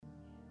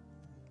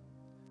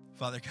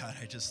Father God,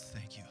 I just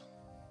thank you.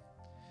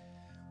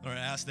 Lord,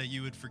 I ask that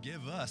you would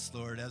forgive us,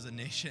 Lord, as a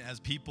nation,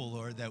 as people,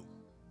 Lord, that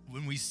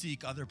when we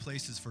seek other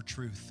places for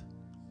truth,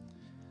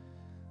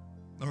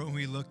 Lord, when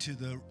we look to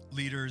the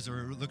leaders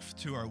or look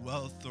to our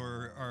wealth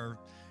or our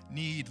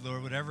need,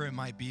 Lord, whatever it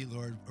might be,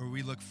 Lord, or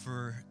we look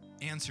for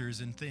answers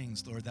and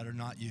things, Lord, that are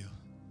not you.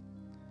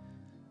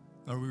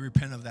 Lord, we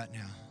repent of that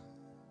now.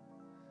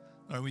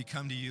 Lord, we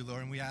come to you,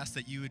 Lord, and we ask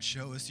that you would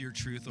show us your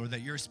truth, Lord, that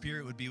your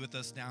spirit would be with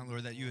us now,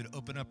 Lord, that you would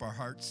open up our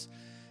hearts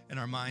and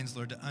our minds,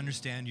 Lord, to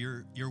understand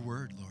your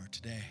word, Lord,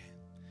 today.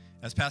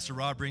 As Pastor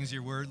Rob brings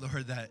your word,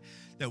 Lord, that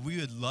we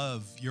would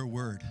love your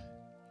word.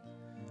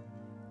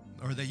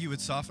 Or that you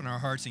would soften our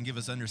hearts and give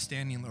us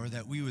understanding, Lord,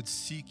 that we would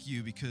seek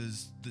you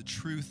because the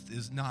truth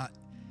is not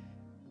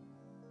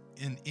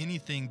in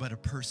anything but a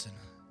person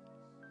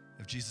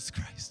of Jesus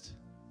Christ.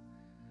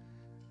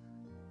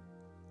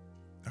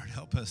 Lord,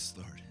 help us,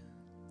 Lord.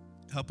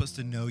 Help us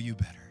to know you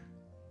better.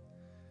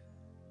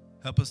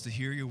 Help us to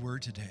hear your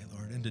word today,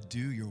 Lord, and to do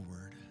your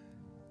word.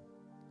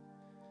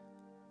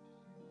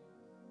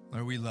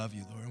 Lord, we love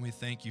you, Lord, and we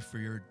thank you for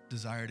your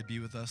desire to be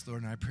with us,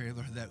 Lord, and I pray,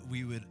 Lord, that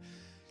we would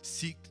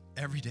seek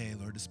every day,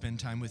 Lord, to spend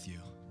time with you.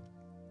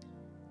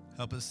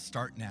 Help us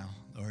start now,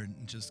 Lord,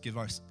 and just give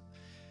us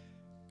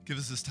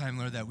this time,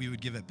 Lord, that we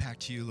would give it back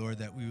to you, Lord,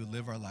 that we would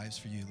live our lives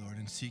for you, Lord,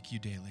 and seek you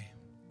daily.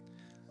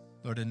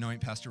 Lord, anoint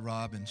Pastor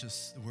Rob and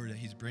just the word that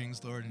he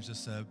brings, Lord, and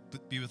just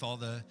be with all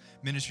the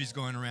ministries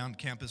going around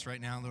campus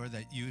right now, Lord,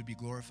 that you would be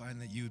glorified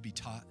and that you would be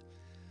taught.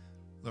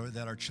 Lord,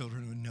 that our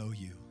children would know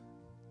you.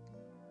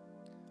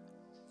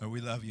 Lord, we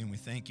love you and we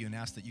thank you and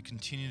ask that you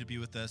continue to be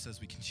with us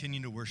as we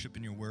continue to worship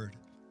in your word.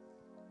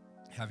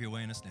 Have your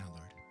way in us now,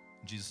 Lord.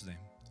 In Jesus' name,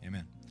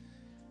 amen.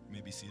 You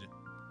may be seated.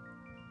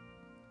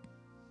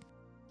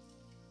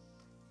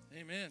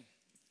 Amen.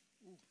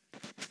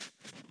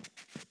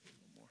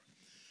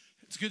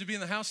 It's good to be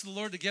in the house of the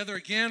Lord together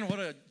again. What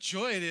a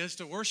joy it is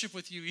to worship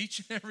with you each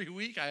and every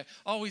week. I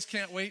always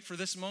can't wait for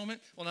this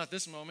moment. Well, not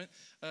this moment.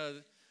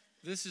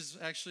 This is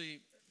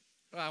actually,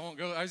 I won't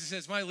go. I was going to say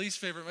it's my least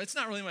favorite. It's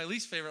not really my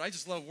least favorite. I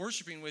just love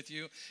worshiping with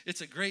you.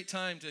 It's a great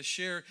time to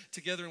share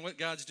together in what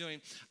God's doing.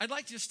 I'd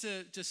like just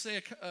to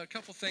say a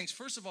couple things.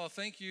 First of all,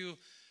 thank you.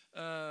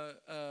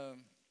 Well,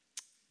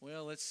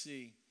 let's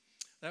see.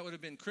 That would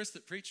have been Chris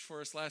that preached for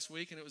us last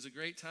week, and it was a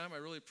great time. I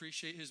really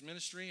appreciate his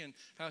ministry and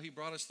how he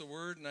brought us the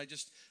word, and I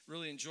just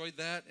really enjoyed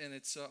that, and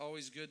it's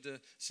always good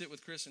to sit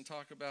with Chris and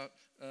talk about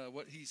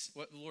what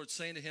the Lord's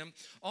saying to him.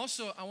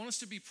 Also, I want us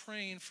to be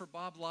praying for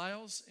Bob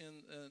Lyles,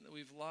 and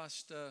we've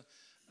lost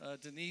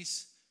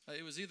Denise.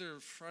 It was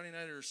either Friday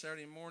night or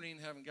Saturday morning.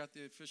 Haven't got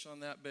the official on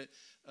that, but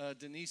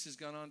Denise has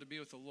gone on to be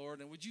with the Lord,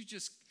 and would you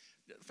just...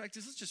 In fact,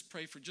 let's just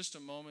pray for just a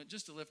moment,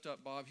 just to lift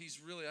up Bob.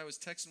 I was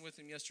texting with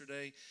him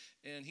yesterday,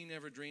 and he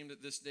never dreamed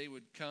that this day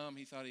would come.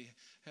 He thought he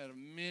had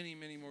many,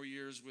 many more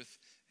years with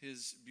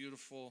his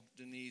beautiful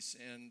Denise,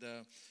 and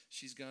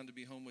she's gone to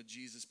be home with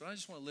Jesus. But I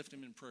just want to lift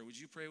him in prayer. Would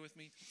you pray with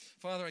me?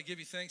 Father, I give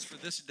you thanks for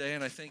this day,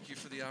 and I thank you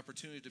for the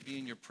opportunity to be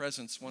in your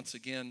presence once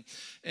again.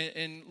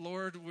 And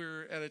Lord,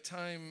 we're at a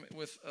time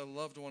with a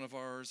loved one of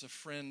ours, a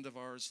friend of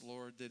ours,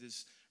 Lord, that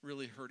is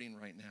really hurting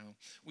right now.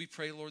 We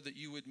pray, Lord, that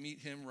you would meet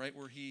him right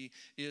where he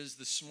is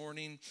this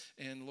morning,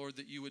 and Lord,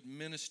 that you would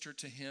minister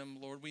to him.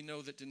 Lord, we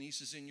know that Denise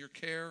is in your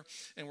care,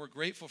 and we're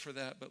grateful for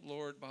that, but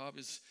Lord, Bob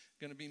is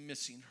going to be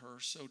missing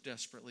her so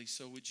desperately.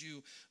 So would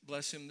you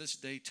bless him this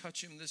day,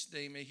 touch him this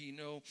day. May he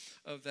know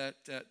of that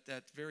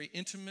very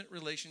intimate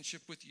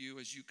relationship with you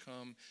as you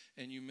come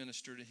and you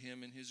minister to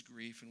him in his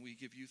grief, and we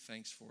give you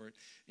thanks for it.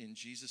 In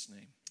Jesus'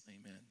 name,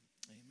 amen.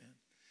 Amen.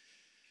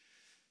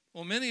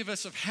 Well, many of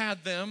us have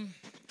had them.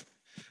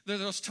 There are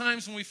those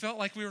times when we felt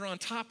like we were on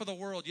top of the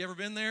world. You ever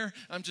been there?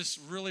 I'm just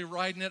really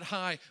riding it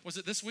high. Was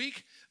it this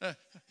week?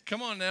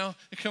 Come on now.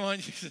 Come on.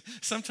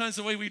 Sometimes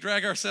the way we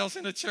drag ourselves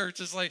into church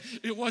is like,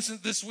 it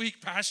wasn't this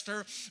week,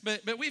 Pastor.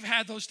 But we've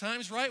had those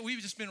times, right? We've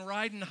just been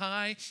riding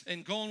high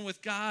and going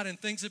with God, and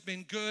things have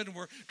been good, and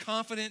we're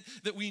confident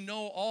that we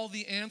know all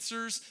the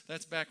answers.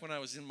 That's back when I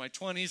was in my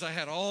 20s. I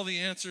had all the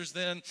answers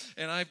then,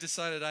 and I've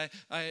decided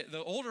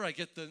the older I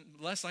get, the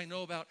less I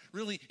know about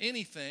really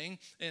anything,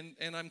 and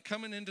I'm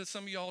coming into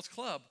some of y'all's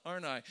club,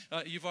 aren't I?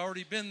 You've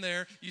already been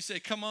there. You say,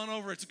 come on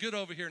over. It's good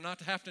over here not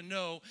to have to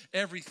know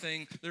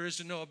everything there is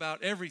to know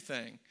about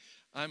everything.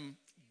 I'm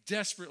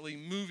desperately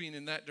moving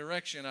in that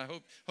direction. I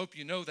hope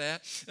you know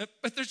that.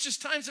 But there's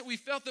just times that we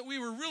felt that we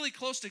were really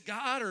close to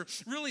God, or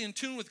really in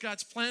tune with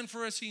God's plan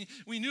for us.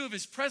 We knew of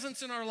his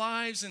presence in our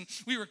lives, and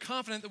we were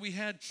confident that we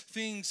had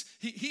things.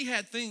 He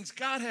had things.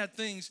 God had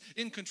things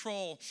in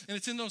control. And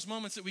it's in those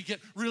moments that we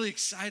get really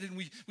excited, and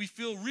we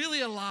feel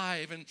really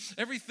alive, and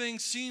everything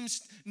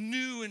seems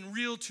new and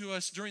real to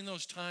us during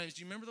those times.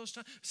 Do you remember those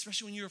times?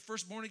 Especially when you were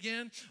first born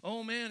again?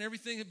 Oh man,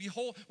 everything,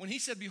 behold, when he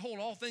said, behold,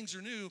 all things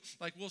are new,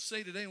 like we'll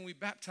say today when we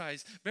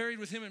baptize, buried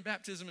with him in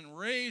baptism and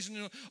raised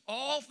new,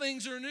 all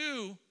things are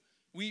new.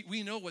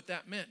 We know what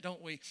that meant,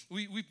 don't we?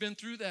 We've been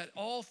through that.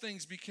 All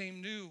things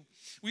became new.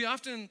 We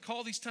often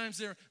call these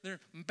times they're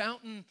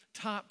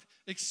mountaintop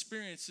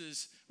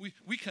experiences,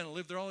 we kind of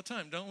live there all the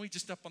time, don't we?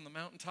 Just up on the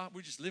mountaintop.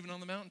 We're just living on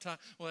the mountaintop.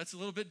 Well, that's a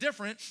little bit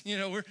different. You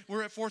know,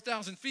 we're at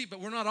 4,000 feet, but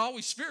we're not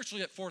always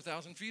spiritually at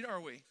 4,000 feet,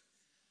 are we?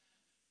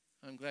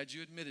 I'm glad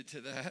you admitted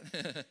to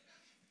that.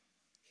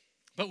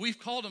 But we've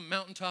called them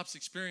mountaintops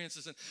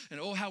experiences, and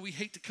oh, how we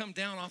hate to come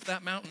down off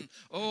that mountain.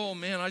 Oh,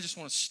 man, I just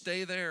want to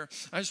stay there.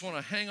 I just want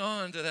to hang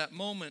on to that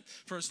moment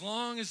for as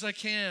long as I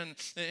can.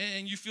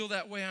 And you feel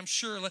that way, I'm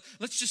sure.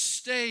 Let's just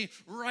stay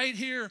right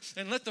here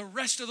and let the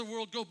rest of the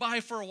world go by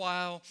for a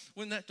while.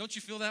 Don't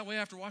you feel that way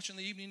after watching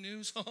the evening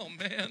news? Oh,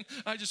 man,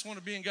 I just want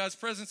to be in God's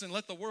presence and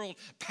let the world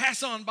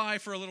pass on by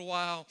for a little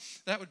while.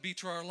 That would be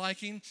to our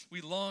liking. We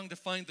long to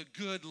find the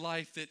good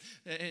life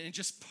and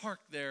just park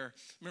there.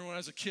 Remember when I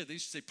was a kid, they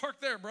used to say, park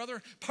there,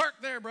 brother. Park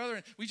there, brother.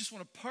 And we just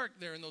want to park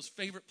there in those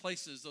favorite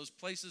places, those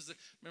places that,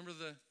 remember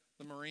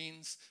the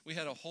Marines? We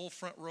had a whole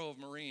front row of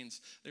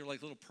Marines. They were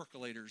like little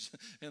percolators.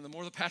 And the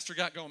more the pastor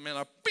got going,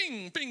 man,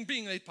 bing, bing,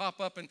 bing, they'd pop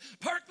up and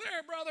park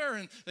there, brother.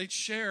 And they'd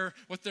share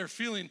what they're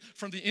feeling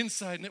from the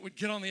inside, and it would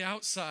get on the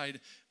outside.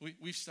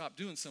 We've stopped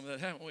doing some of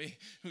that, haven't we?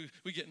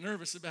 We get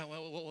nervous about,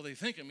 well, what will they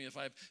think of me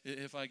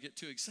if I get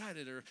too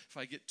excited or if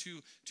I get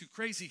too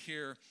crazy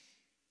here.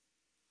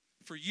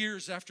 For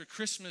years after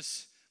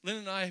Christmas, Lynn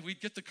and I,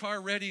 we'd get the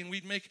car ready and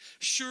we'd make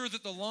sure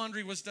that the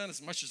laundry was done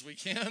as much as we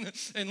can.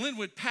 And Lynn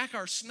would pack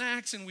our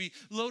snacks and we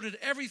loaded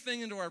everything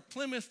into our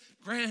Plymouth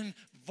Grand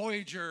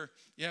Voyager.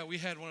 Yeah, we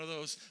had one of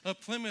those, a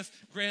Plymouth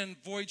Grand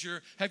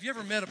Voyager. Have you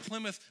ever met a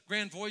Plymouth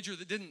Grand Voyager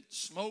that didn't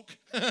smoke?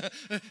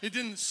 It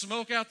didn't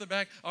smoke out the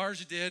back.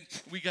 Ours did.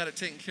 We got it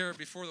taken care of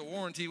before the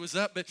warranty was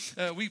up.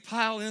 But we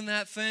pile in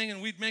that thing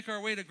and we'd make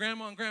our way to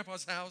Grandma and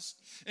Grandpa's house.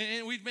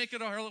 And we'd make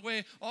it our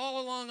way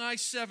all along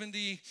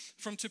I-70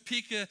 from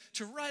Topeka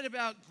to right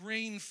about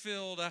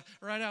Grainfield,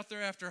 right out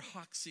there after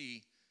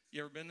Hoxie. You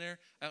ever been there?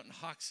 Out in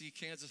Hoxie,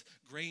 Kansas,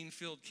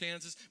 Grainfield,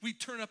 Kansas. We'd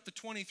turn up the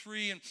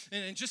 23 and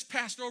just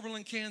past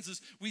Oberlin, Kansas,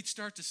 we'd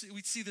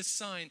see this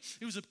sign.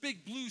 It was a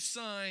big blue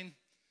sign.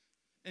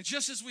 And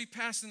just as we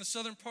passed in the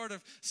southern part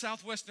of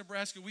southwest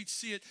Nebraska, we'd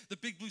see it, the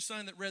big blue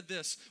sign that read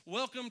this: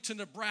 "Welcome to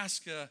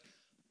Nebraska,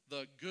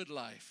 the good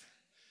life."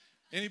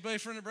 Anybody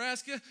from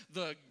Nebraska?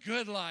 The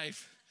good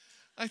life.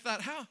 I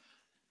thought, how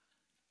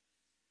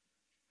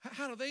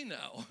do they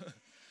know?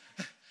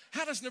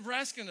 How does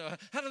Nebraska know?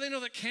 How do they know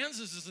that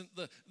Kansas isn't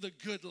the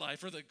good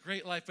life or the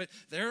great life? But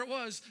there it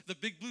was, the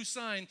big blue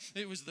sign.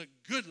 It was the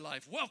good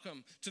life.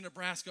 Welcome to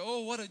Nebraska.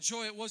 Oh, what a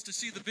joy it was to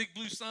see the big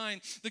blue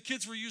sign. The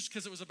kids were used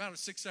because it was about a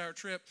 6-hour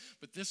trip,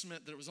 but this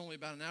meant that it was only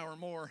about an hour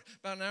more,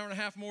 about an hour and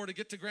a half more to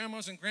get to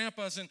Grandma's and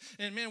Grandpa's.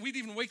 And man, we'd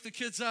even wake the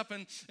kids up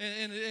and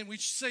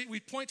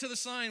we'd point to the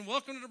sign,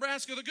 "Welcome to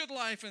Nebraska, the good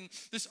life." And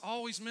this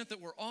always meant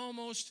that we're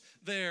almost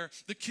there.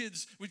 The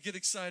kids would get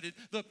excited.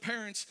 The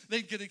parents,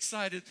 they'd get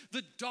excited.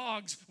 The dogs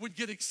would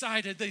get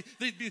excited.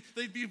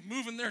 They'd be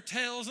moving their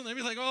tails and they'd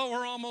be like, "Oh,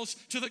 we're almost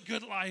to the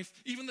good life."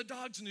 Even the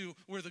dogs knew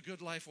where the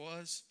good life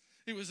was.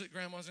 It was at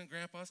Grandma's and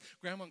Grandpa's.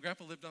 Grandma and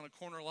Grandpa lived on a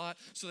corner lot,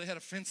 so they had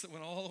a fence that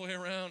went all the way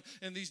around.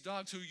 And these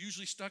dogs who are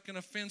usually stuck in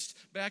a fenced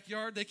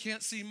backyard, they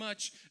can't see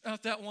much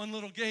out that one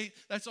little gate.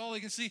 That's all they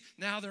can see.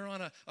 Now they're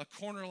on a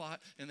corner lot,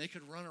 and they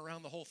could run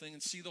around the whole thing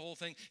and see the whole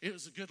thing. It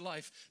was a good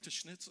life to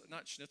Schnitzel,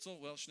 not Schnitzel,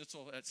 well,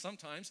 Schnitzel at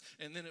sometimes,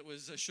 and then it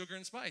was Sugar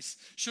and Spice.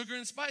 Sugar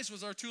and Spice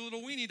was our two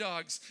little weenie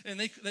dogs, and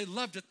they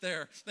loved it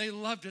there. They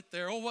loved it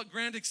there. Oh, what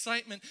grand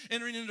excitement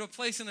entering into a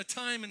place and a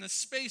time and a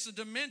space, a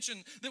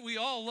dimension that we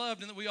all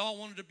loved and that we all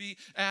wanted to be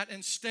at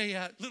and stay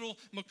at. Little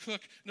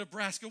McCook,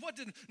 Nebraska. What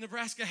did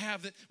Nebraska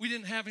have that we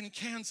didn't have in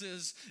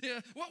Kansas?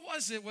 Yeah, what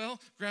was it?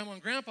 Well, Grandma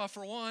and Grandpa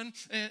for one,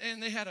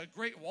 and they had a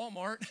great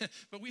Walmart,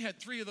 but we had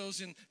 3 of those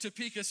in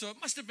Topeka, so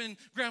it must have been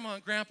Grandma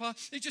and Grandpa.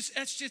 It just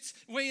etched its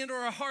way into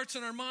our hearts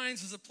and our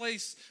minds as a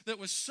place that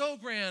was so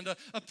grand,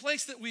 a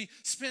place that we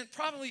spent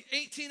probably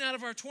 18 out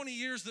of our 20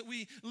 years that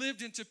we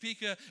lived in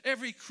Topeka.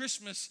 Every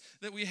Christmas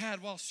that we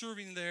had while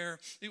serving there,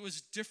 it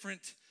was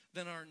different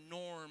than our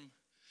norm.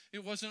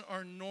 It wasn't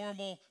our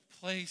normal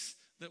place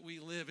that we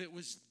live. It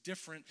was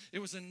different. It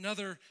was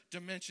another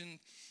dimension.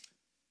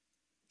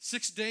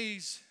 6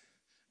 days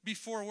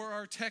before where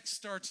our text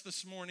starts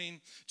this morning,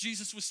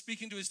 Jesus was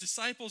speaking to his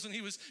disciples and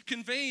he was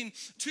conveying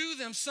to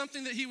them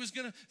something that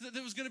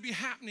was going to be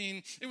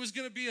happening. It was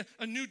going to be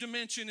a new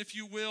dimension, if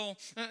you will,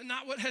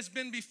 not what has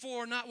been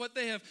before, not what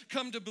they have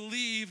come to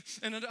believe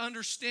and to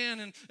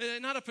understand,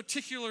 and not a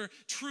particular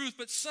truth,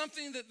 but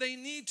something that they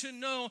need to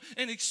know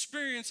and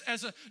experience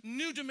as a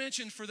new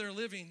dimension for their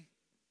living.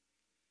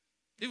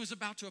 It was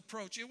about to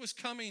approach. It was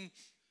coming.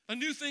 A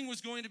new thing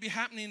was going to be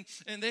happening,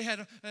 and they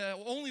had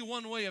only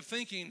one way of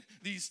thinking,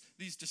 these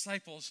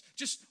disciples,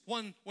 just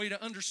one way to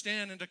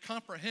understand and to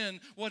comprehend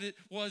what it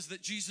was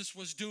that Jesus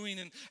was doing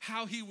and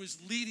how he was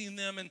leading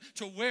them and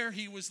to where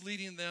he was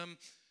leading them.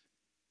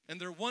 And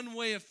their one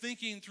way of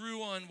thinking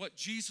through on what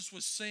Jesus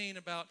was saying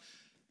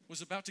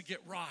was about to get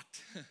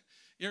rocked.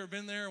 You ever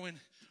been there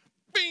when,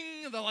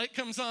 bing, the light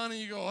comes on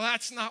and you go,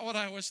 "That's not what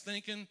I was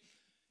thinking"?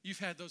 You've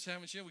had those,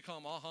 haven't you? We call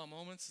them aha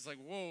moments. It's like,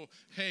 whoa,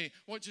 hey,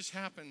 what just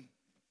happened?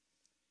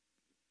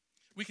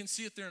 We can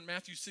see it there in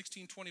Matthew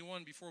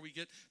 16:21 before we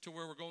get to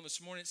where we're going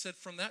this morning. It said,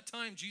 from that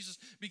time, Jesus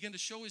began to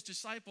show his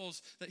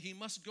disciples that he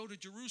must go to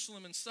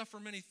Jerusalem and suffer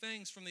many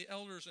things from the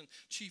elders and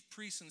chief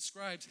priests and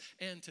scribes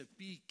and to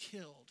be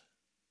killed.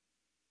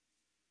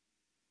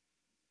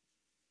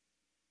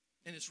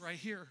 And it's right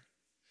here.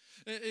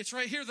 It's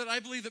right here that I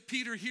believe that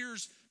Peter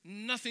hears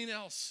nothing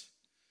else.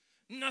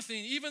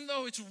 Nothing. Even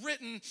though it's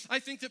written, I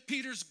think that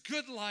Peter's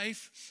good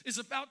life is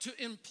about to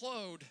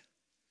implode.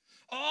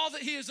 All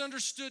that he has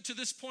understood to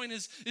this point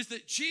is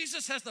that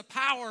Jesus has the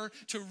power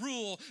to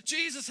rule.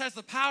 Jesus has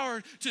the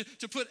power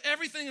to put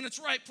everything in its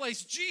right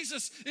place.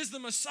 Jesus is the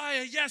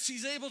Messiah. Yes,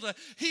 he's able to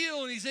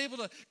heal and he's able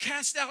to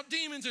cast out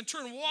demons and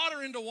turn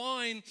water into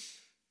wine.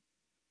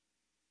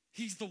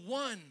 He's the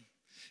one.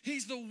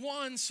 He's the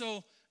one.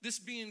 So this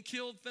being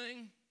killed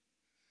thing,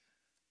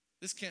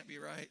 this can't be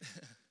right.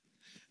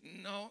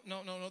 No.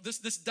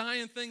 This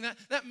dying thing,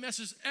 that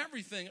messes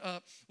everything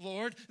up,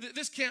 Lord.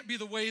 This can't be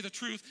the way, the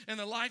truth, and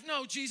the life.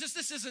 No, Jesus,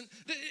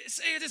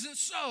 say it isn't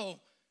so.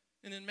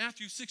 And in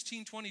Matthew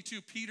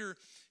 16:22, Peter,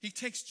 he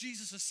takes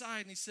Jesus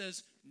aside and he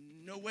says,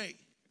 no way.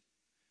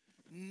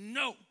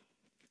 No.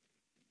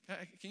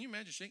 Can you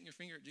imagine shaking your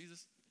finger at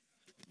Jesus?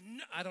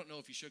 No, I don't know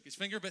if he shook his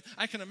finger, but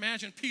I can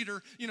imagine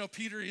Peter,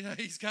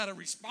 he's got to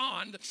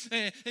respond.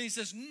 And he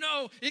says,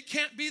 no, it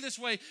can't be this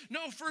way.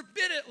 No,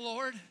 forbid it,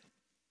 Lord.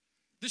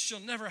 This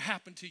shall never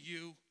happen to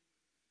you.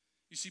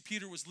 You see,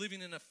 Peter was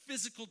living in a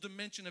physical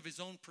dimension of his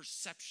own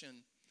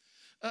perception.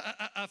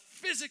 A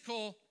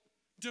physical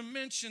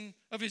dimension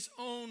of his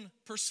own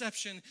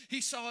perception. He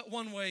saw it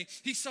one way.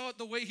 He saw it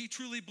the way he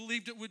truly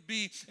believed it would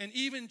be. And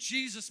even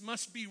Jesus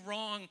must be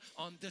wrong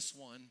on this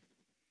one.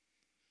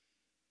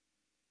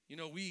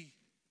 We,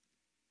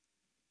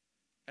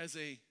 as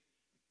a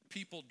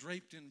people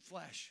draped in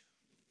flesh,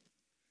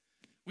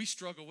 we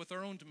struggle with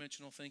our own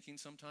dimensional thinking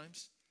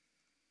sometimes.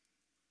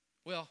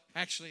 Well,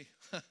 actually,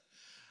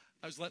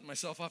 I was letting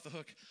myself off the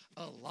hook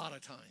a lot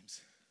of times.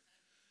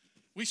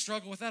 We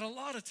struggle with that a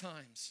lot of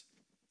times.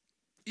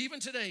 Even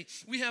today,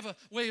 we have a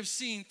way of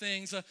seeing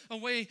things, a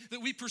way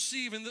that we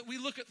perceive and that we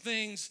look at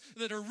things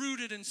that are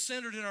rooted and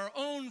centered in our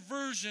own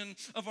version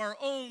of our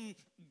own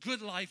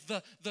good life,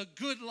 the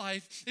good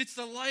life. It's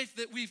the life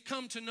that we've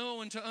come to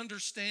know and to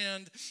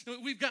understand.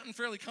 We've gotten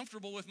fairly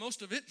comfortable with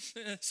most of it.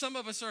 Some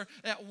of us are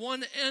at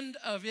one end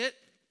of it.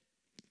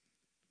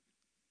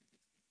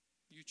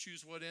 You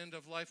choose what end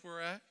of life we're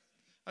at.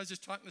 I was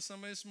just talking to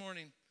somebody this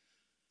morning.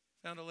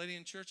 Found a lady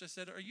in church. I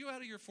said, are you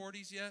out of your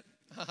 40s yet?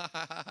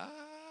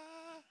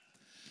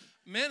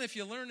 Men, if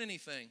you learn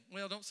anything,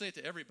 well, don't say it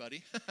to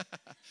everybody.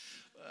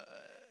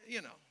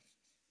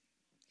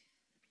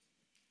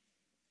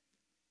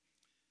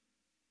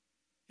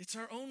 It's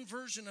our own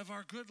version of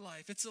our good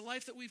life. It's a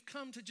life that we've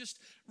come to just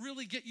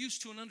really get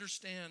used to and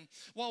understand.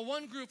 While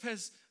one group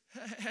has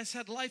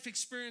had life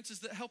experiences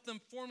that help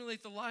them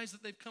formulate the lives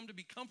that they've come to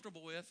be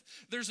comfortable with,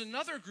 there's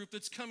another group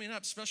that's coming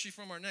up, especially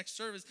from our next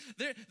service.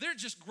 They're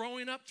just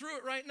growing up through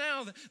it right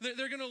now.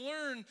 They're going to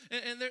learn,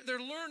 and they're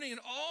learning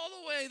all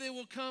the way they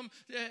will come,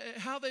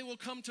 how they will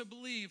come to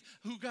believe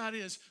who God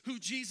is, who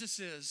Jesus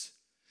is.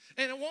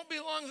 And it won't be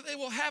long that they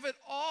will have it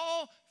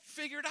all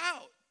figured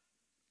out.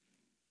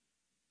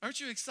 Aren't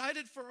you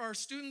excited for our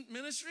student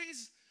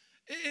ministries?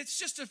 It's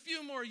just a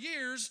few more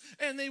years,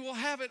 and they will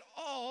have it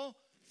all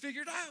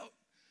figured out.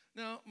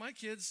 Now, my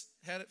kids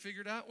had it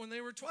figured out when they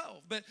were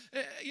 12. But,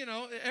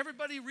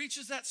 everybody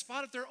reaches that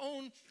spot at their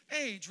own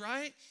age,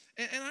 right?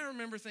 And I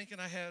remember thinking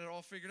I had it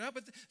all figured out.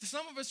 But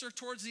some of us are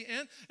towards the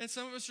end, and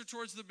some of us are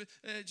towards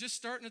just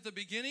starting at the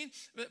beginning.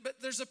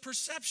 But there's a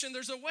perception,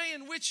 there's a way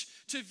in which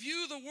to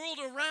view the world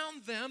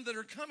around them that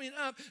are coming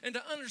up and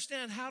to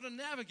understand how to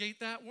navigate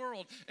that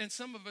world. And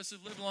some of us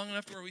have lived long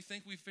enough where we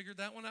think we've figured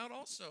that one out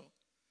also.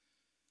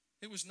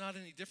 It was not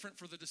any different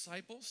for the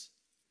disciples.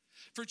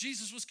 For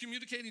Jesus was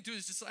communicating to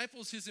his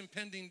disciples his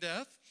impending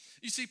death.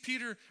 You see,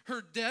 Peter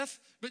heard death,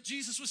 but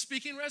Jesus was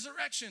speaking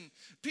resurrection.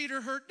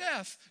 Peter heard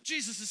death.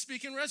 Jesus is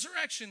speaking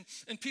resurrection.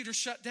 And Peter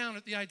shut down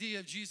at the idea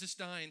of Jesus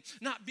dying,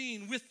 not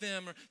being with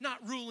them, or not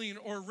ruling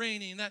or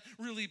reigning. That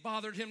really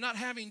bothered him. Not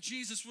having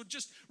Jesus would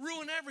just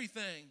ruin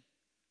everything,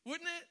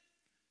 wouldn't it?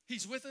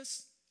 He's with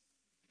us.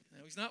 Now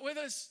he's not with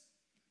us.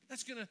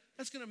 That's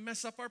gonna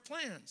mess up our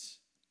plans.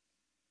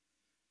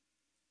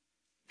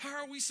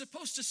 How are we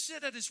supposed to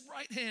sit at his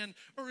right hand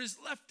or his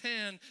left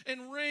hand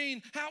and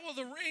reign? How will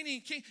the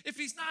reigning king, if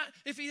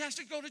he has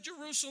to go to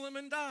Jerusalem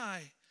and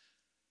die?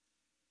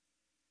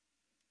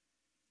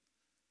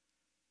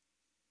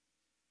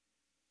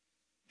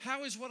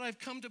 How is what I've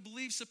come to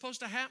believe supposed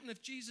to happen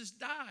if Jesus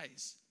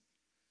dies?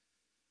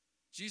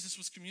 Jesus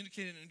was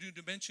communicating a new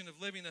dimension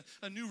of living,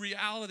 a new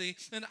reality,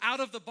 an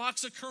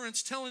out-of-the-box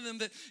occurrence telling them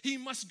that he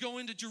must go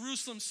into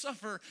Jerusalem,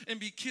 suffer, and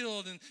be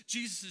killed. And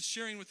Jesus is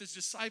sharing with his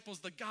disciples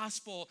the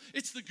gospel.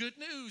 It's the good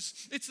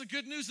news. It's the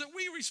good news that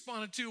we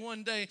responded to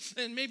one day.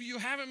 And maybe you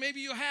haven't,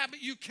 maybe you have,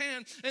 but you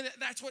can. And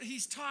that's what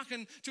he's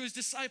talking to his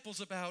disciples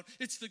about.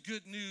 It's the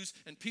good news,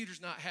 and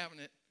Peter's not having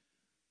it.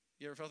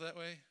 You ever felt that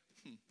way?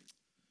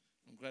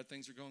 I'm glad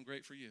things are going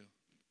great for you.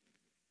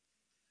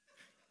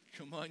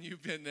 Come on,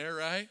 you've been there,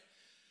 right?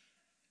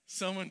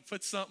 Someone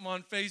puts something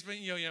on Facebook,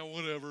 yeah,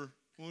 whatever.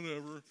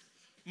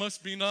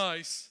 Must be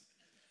nice.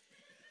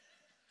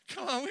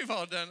 Come on, we've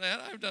all done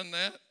that. I've done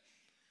that.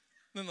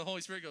 Then the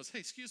Holy Spirit goes, hey,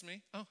 excuse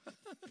me. Oh,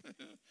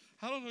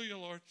 hallelujah,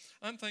 Lord.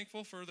 I'm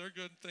thankful for their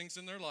good things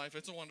in their life.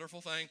 It's a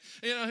wonderful thing.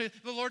 The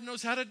Lord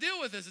knows how to deal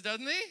with this,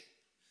 doesn't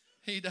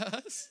he? He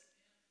does.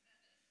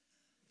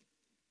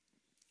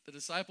 The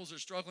disciples are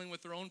struggling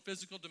with their own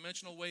physical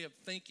dimensional way of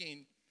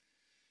thinking.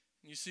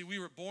 You see, we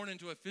were born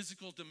into a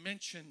physical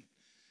dimension.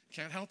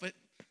 Can't help it.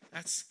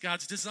 That's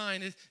God's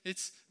design.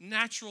 It's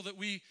natural that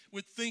we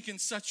would think in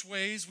such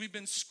ways. We've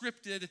been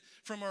scripted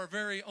from our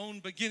very own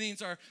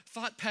beginnings. Our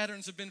thought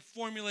patterns have been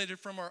formulated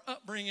from our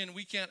upbringing.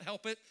 We can't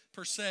help it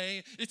per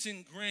se. It's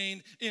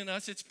ingrained in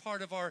us. It's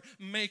part of our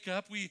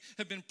makeup. We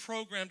have been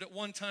programmed at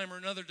one time or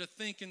another to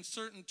think in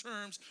certain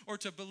terms or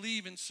to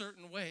believe in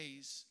certain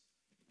ways.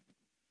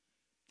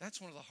 That's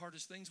one of the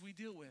hardest things we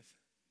deal with.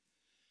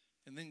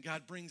 And then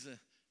God brings a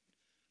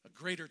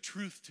greater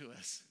truth to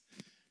us.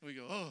 And we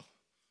go,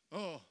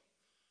 oh,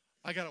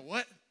 I got a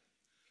what?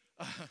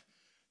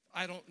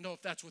 I don't know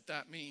if that's what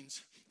that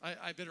means.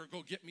 I better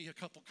go get me a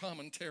couple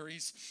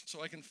commentaries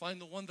so I can find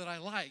the one that I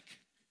like.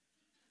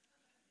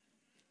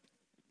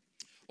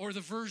 Or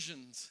the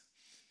versions.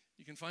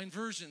 You can find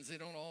versions. They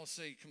don't all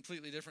say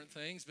completely different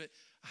things, but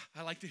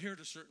I like to hear it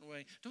a certain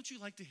way. Don't you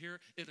like to hear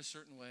it a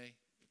certain way?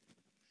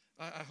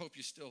 I hope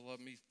you still love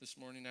me this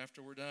morning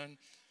after we're done.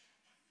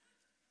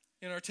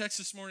 In our text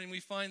this morning, we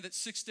find that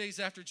 6 days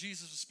after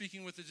Jesus was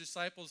speaking with the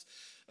disciples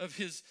of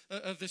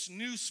this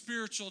new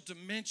spiritual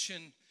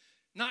dimension,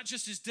 not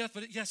just his death,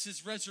 but yes,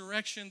 his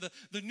resurrection,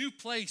 the new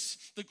place,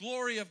 the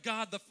glory of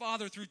God the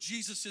Father through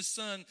Jesus, his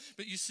Son.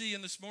 But you see,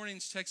 in this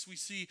morning's text, we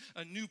see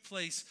a new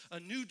place, a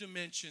new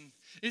dimension.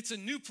 It's a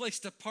new place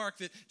to park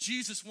that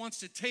Jesus wants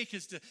to take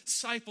his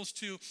disciples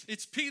to.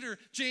 It's Peter,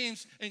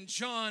 James, and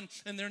John,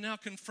 and they're now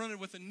confronted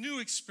with a new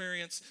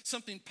experience,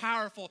 something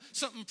powerful,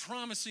 something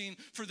promising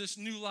for this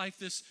new life,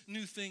 this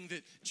new thing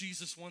that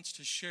Jesus wants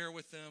to share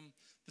with them.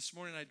 This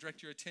morning, I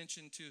direct your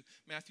attention to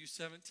Matthew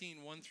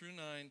 17, 1 through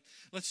 9.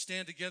 Let's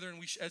stand together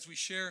and as we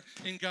share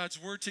in God's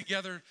word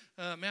together,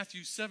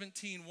 Matthew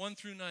 17, 1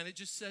 through 9. It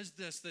just says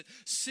this, that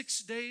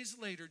 6 days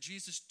later,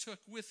 Jesus took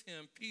with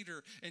him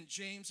Peter and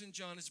James and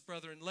John, his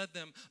brother, and led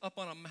them up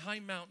on a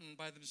high mountain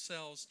by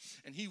themselves.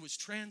 And he was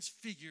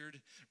transfigured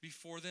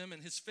before them,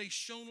 and his face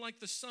shone like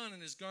the sun,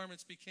 and his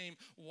garments became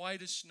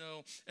white as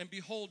snow. And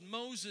behold,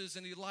 Moses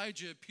and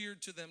Elijah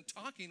appeared to them,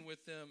 talking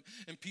with them.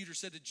 And Peter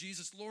said to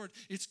Jesus, Lord,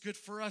 it's good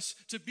for us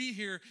to be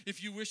here.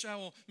 If you wish, I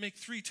will make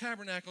 3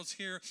 tabernacles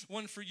here,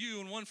 one for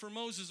you and one for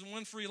Moses and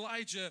one for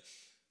Elijah.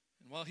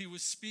 And while he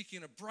was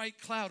speaking, a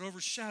bright cloud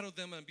overshadowed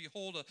them, and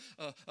behold,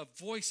 a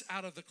voice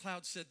out of the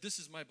cloud said, this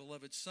is my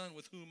beloved Son,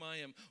 with whom I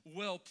am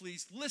well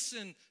pleased.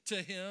 Listen to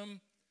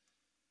him.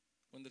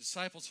 When the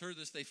disciples heard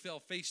this, they fell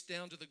face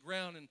down to the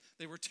ground, and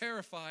they were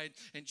terrified.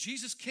 And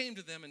Jesus came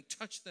to them and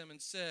touched them and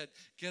said,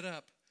 get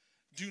up,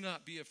 do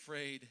not be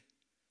afraid.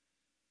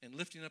 And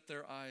lifting up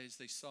their eyes,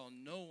 they saw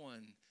no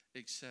one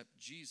except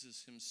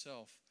Jesus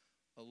himself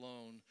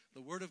alone.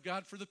 The word of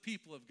God for the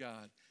people of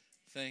God.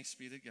 Thanks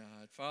be to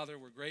God. Father,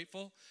 we're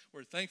grateful.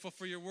 We're thankful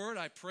for your word.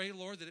 I pray,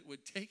 Lord, that it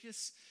would take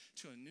us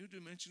to a new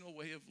dimensional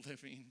way of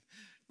living.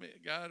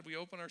 God, we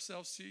open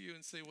ourselves to you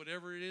and say,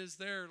 whatever it is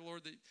there,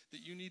 Lord,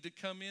 that you need to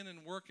come in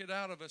and work it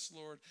out of us,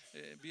 Lord,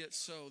 be it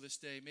so this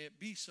day. May it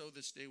be so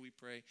this day, we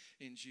pray.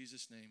 In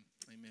Jesus' name,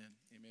 amen.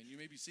 Amen. You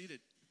may be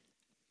seated.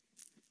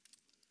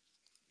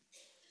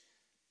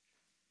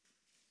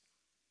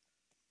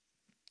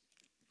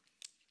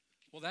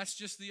 Well, that's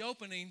just the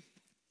opening.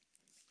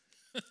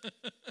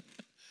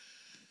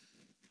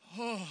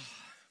 Oh,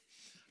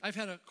 I've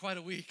had quite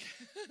a week.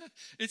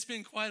 It's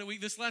been quite a week.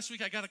 This last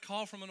week, I got a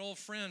call from an old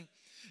friend.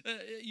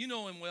 You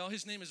know him well.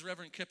 His name is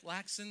Reverend Kip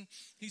Laxon.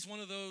 He's one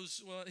of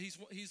those, well,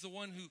 he's the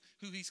one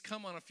who he's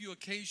come on a few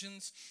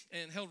occasions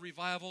and held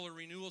revival or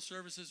renewal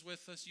services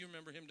with us. You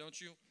remember him, don't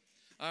you?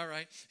 All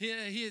right.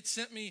 He had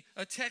sent me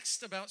a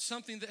text about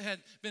something that had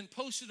been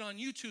posted on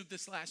YouTube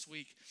this last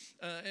week.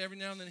 Every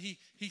now and then he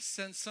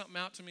sends something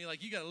out to me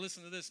like, you got to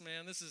listen to this,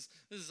 man. This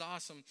is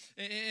awesome.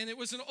 And it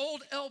was an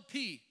old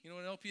LP. You know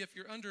an LP, if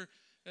you're under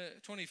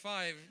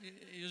 25,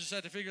 you just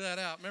have to figure that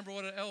out. Remember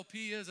what an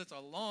LP is? It's a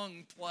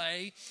long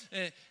play.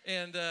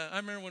 And I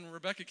remember when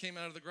Rebecca came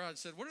out of the garage and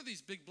said, what are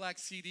these big black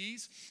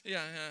CDs?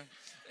 Yeah.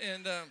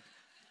 And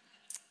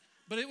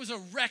but it was a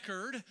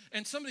record,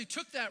 and somebody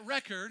took that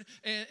record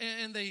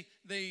and they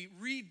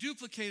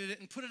reduplicated it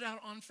and put it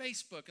out on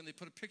Facebook, and they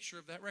put a picture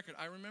of that record.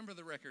 I remember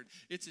the record.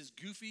 It's as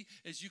goofy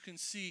as you can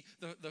see.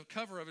 The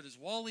cover of it is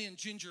Wally and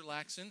Ginger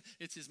Laxon.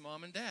 It's his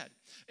mom and dad.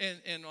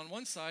 And on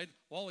one side,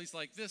 Wally's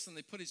like this, and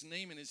they put his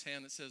name in his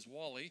hand that says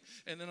Wally.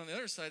 And then on the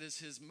other side is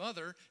his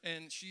mother,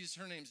 and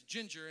her name's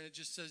Ginger, and it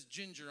just says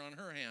Ginger on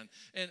her hand.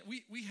 And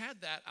we had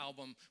that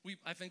album.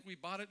 I think we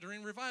bought it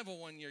during Revival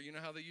one year. You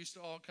know how they used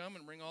to all come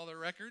and bring all their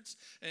records?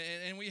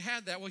 And we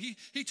had that. Well,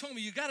 he told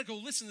me, you got to go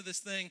listen to this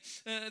thing.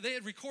 They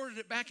had recorded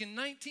it back in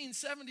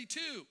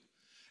 1972.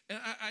 And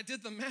I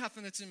did the math,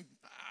 and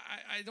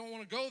I don't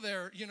want to go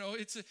there. You know,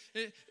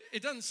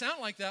 it doesn't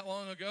sound like that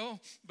long ago,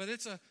 but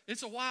it's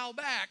a while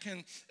back.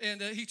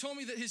 And he told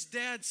me that his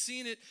dad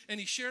seen it, and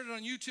he shared it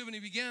on YouTube, and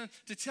he began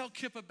to tell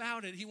Kip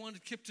about it. He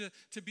wanted Kip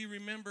to be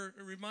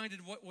reminded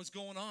of what was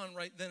going on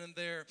right then and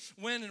there,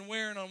 when and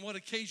where and on what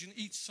occasion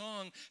each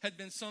song had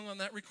been sung on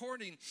that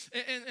recording.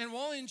 And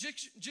Wally and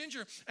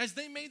Ginger, as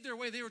they made their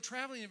way, they were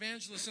traveling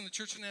evangelists in the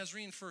Church of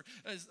Nazarene for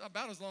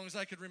about as long as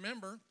I could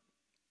remember.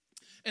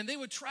 And they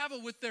would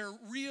travel with their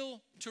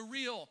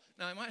reel-to-reel.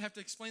 Now, I might have to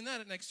explain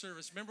that at next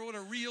service. Remember what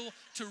a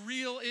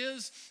reel-to-reel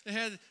is? It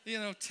had,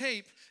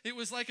 tape. It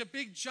was like a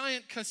big,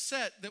 giant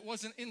cassette that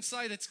wasn't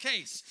inside its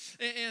case.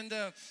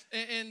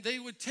 And they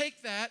would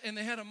take that, and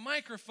they had a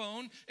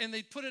microphone, and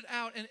they'd put it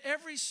out. And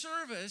every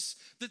service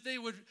that they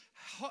would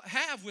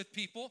have with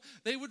people,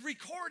 they would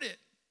record it.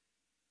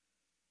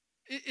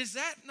 Is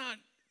that not...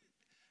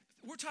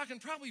 We're talking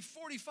probably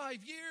 45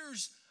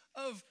 years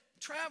of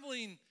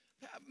traveling,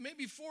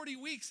 maybe 40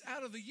 weeks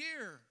out of the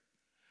year.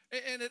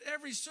 And at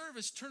every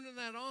service, turning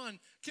that on,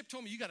 Kip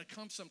told me, you got to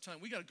come sometime.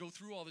 We got to go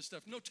through all this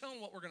stuff. No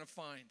telling what we're going to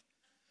find.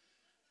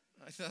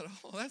 I thought,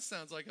 that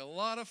sounds like a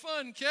lot of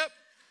fun, Kip.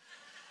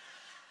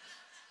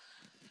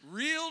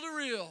 Reel to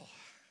reel.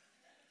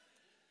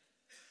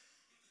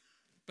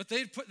 But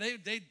they'd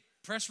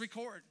press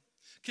record.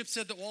 Kip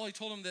said that Wally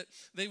told him that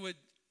they would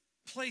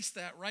place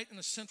that right in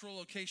a central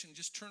location,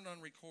 just turn it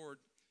on record.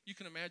 You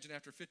can imagine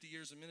after 50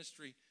 years of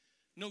ministry,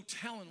 no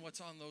telling what's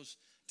on those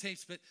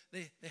tapes, but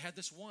they had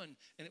this one,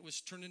 and it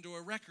was turned into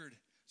a record.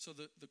 So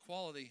the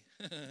quality,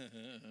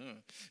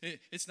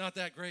 it's not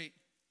that great.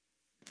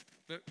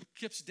 But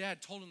Kip's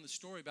dad told him the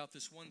story about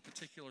this one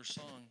particular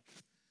song.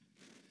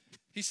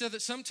 He said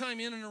that sometime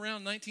in and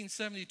around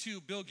 1972,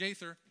 Bill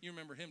Gaither, you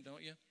remember him,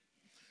 don't you?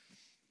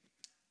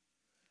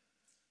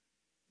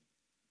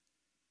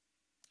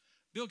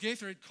 Bill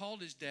Gaither had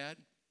called his dad.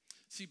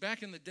 See,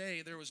 back in the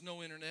day, there was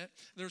no internet.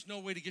 There was no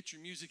way to get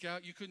your music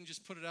out. You couldn't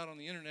just put it out on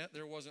the internet.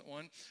 There wasn't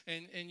one.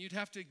 And you'd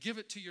have to give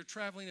it to your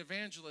traveling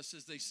evangelists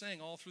as they sang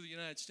all through the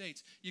United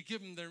States. You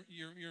give them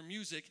your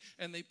music,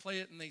 and they play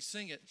it and they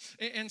sing it.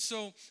 And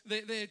so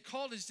they had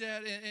called his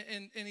dad,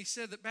 and he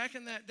said that back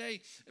in that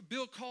day,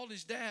 Bill called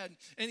his dad,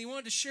 and he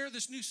wanted to share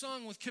this new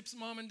song with Kip's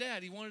mom and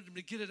dad. He wanted him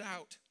to get it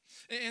out.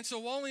 And so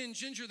Wally and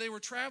Ginger, they were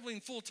traveling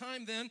full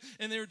time then,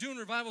 and they were doing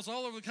revivals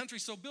all over the country.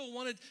 So Bill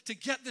wanted to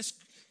get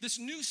this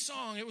new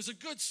song. It was a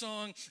good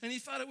song, and he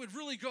thought it would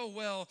really go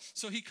well.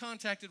 So he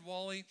contacted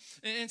Wally.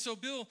 And so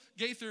Bill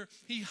Gaither,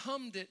 he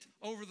hummed it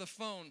over the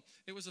phone.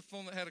 It was a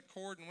phone that had a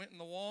cord and went in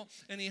the wall.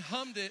 And he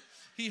hummed it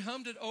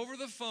over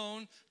the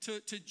phone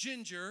to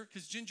Ginger,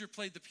 because Ginger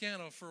played the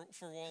piano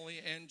for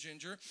Wally and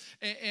Ginger.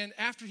 And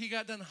after he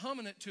got done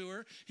humming it to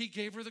her, he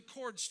gave her the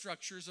chord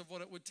structures of what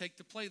it would take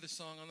to play the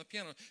song on the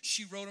piano.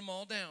 She wrote them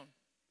all down.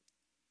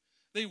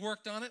 They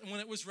worked on it, and when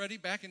it was ready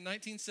back in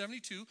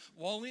 1972,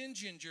 Wally and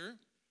Ginger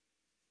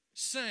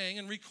sang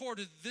and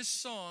recorded this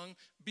song,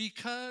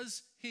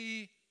 Because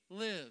He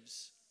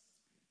Lives,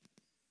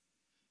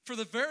 for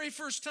the very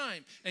first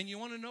time. And you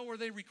want to know where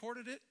they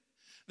recorded it?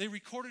 They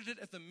recorded it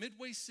at the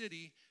Midway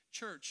City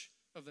Church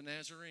of the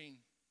Nazarene.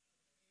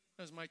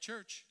 That was my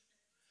church.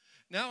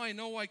 Now I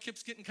know why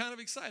Kip's getting kind of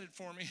excited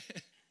for me.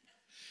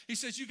 He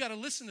says, you got to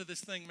listen to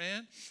this thing,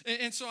 man.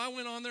 And so I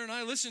went on there and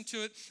I listened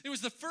to it. It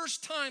was the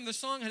first time the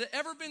song had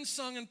ever been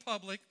sung in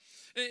public,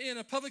 in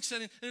a public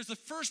setting. And it was the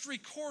first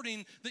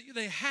recording that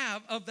they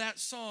have of that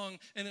song.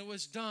 And it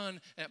was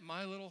done at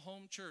my little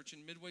home church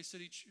in Midway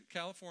City,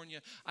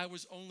 California. I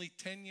was only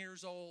 10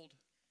 years old.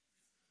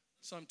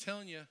 So I'm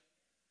telling you,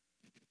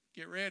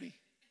 get ready.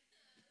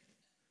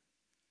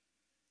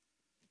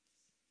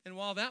 And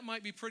while that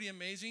might be pretty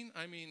amazing,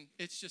 I mean,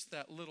 it's just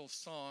that little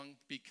song,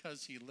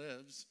 Because He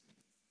Lives.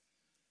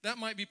 That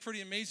might be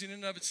pretty amazing in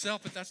and of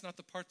itself, but that's not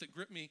the part that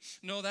gripped me.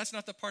 No, that's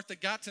not the part that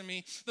got to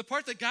me. The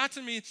part that got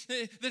to me,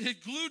 that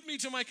had glued me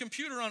to my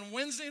computer on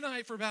Wednesday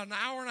night for about an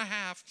hour and a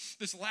half,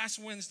 this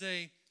last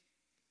Wednesday,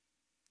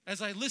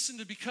 as I listened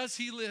to Because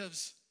He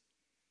Lives,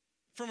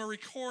 from a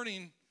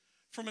recording,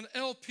 from an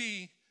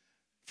LP,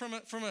 from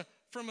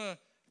a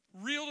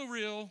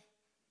reel-to-reel,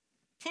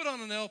 put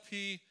on an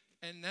LP,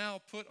 and now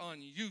put on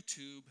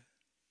YouTube,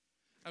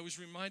 I was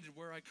reminded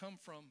where I come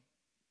from.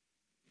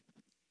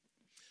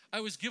 I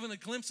was given a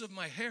glimpse of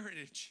my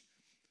heritage.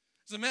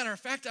 As a matter of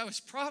fact, I was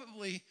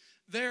probably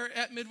there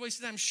at Midway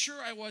City. I'm sure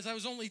I was. I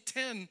was only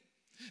 10.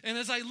 And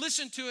as I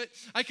listened to it,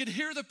 I could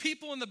hear the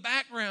people in the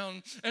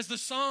background as the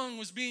song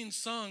was being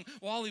sung.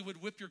 Wally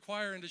would whip your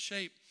choir into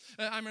shape.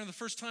 I remember the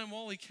first time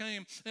Wally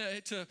came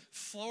to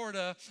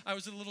Florida. I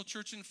was at a little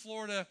church in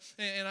Florida,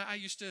 and I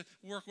used to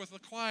work with the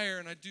choir,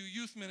 and I do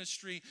youth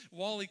ministry.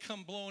 Wally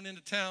come blowing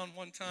into town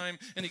one time,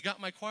 and he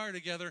got my choir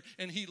together,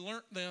 and he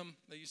learnt them.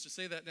 They used to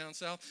say that down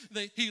south.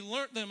 He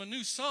learnt them a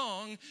new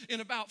song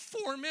in about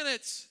 4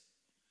 minutes.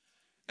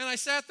 And I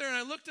sat there and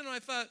I looked and I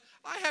thought,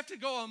 I have to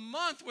go a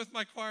month with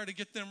my choir to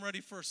get them ready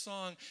for a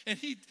song. And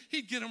he'd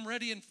get them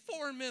ready in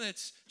 4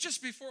 minutes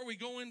just before we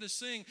go in to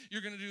sing.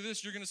 You're going to do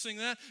this, you're going to sing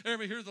that.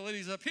 Everybody, here's the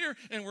ladies up here,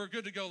 and we're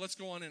good to go. Let's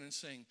go on in and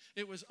sing.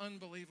 It was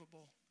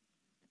unbelievable.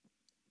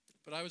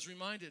 But I was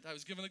reminded, I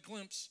was given a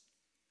glimpse.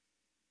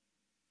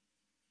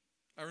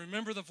 I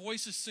remember the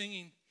voices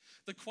singing,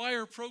 the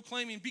choir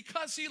proclaiming,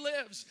 because he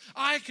lives,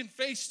 I can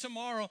face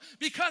tomorrow.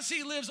 Because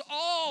he lives,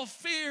 all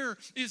fear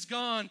is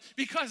gone.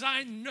 Because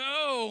I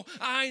know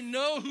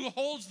who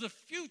holds the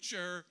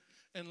future,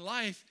 and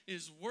life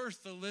is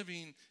worth the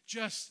living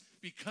just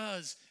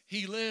because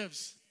he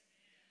lives.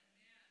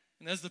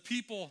 And as the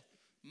people,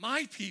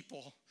 my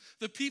people,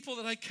 the people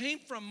that I came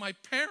from, my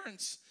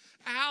parents,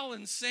 Al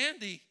and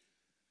Sandy,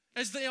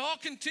 as they all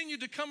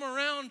continued to come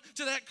around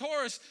to that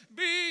chorus,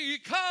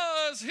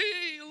 because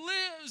he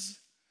lives,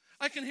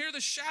 I can hear the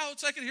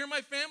shouts. I can hear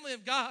my family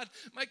of God,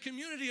 my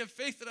community of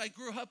faith that I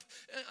grew up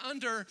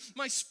under,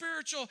 my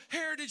spiritual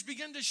heritage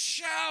begin to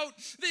shout.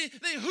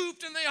 They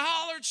hooped and they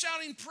hollered,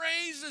 shouting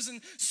praises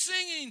and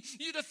singing.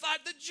 You'd have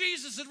thought that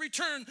Jesus had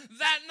returned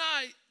that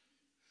night.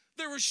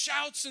 There were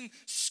shouts and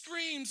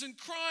screams and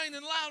crying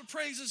and loud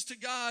praises to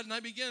God. And I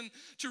began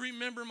to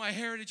remember my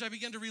heritage. I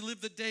began to relive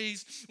the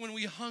days when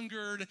we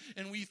hungered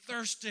and we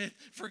thirsted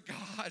for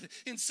God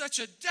in such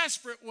a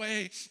desperate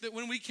way that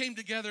when we came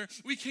together,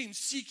 we came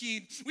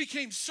seeking, we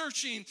came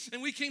searching,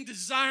 and we came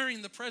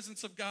desiring the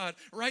presence of God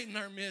right in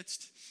our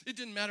midst. It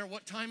didn't matter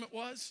what time it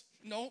was.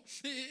 No,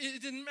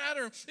 it didn't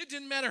matter. It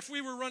didn't matter if we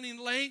were running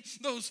late.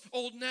 Those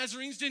old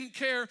Nazarenes didn't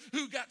care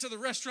who got to the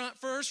restaurant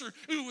first or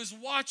who was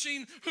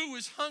watching, who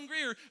was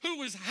hungry or who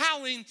was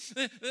howling.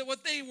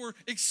 What they were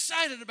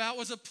excited about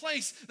was a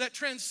place that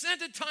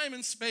transcended time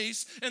and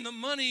space, and the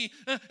money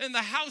and the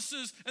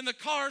houses and the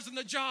cars and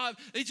the job.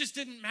 They just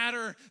didn't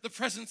matter. The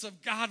presence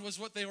of God was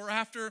what they were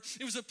after.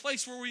 It was a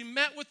place where we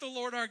met with the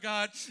Lord our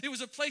God. It was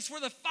a place where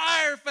the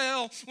fire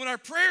fell when our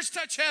prayers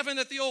touched heaven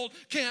at the old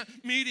camp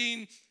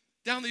meeting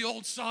down the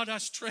old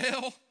sawdust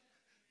trail.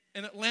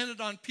 And it landed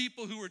on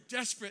people who were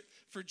desperate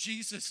for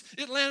Jesus.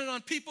 It landed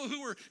on people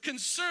who were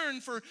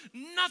concerned for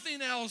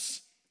nothing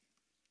else.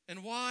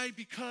 And why?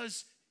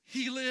 Because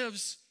he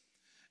lives.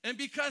 And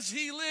because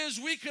he lives,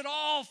 we could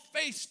all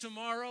face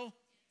tomorrow.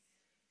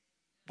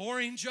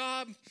 Boring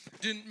job,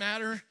 didn't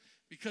matter.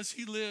 Because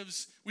he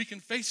lives, we can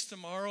face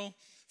tomorrow.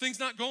 Things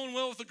not going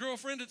well with a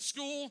girlfriend at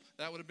school,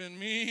 that would have been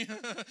me,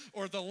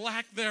 or the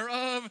lack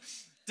thereof,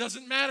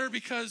 doesn't matter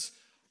because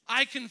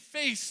I can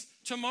face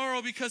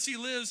tomorrow because he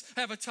lives.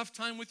 Have a tough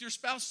time with your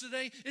spouse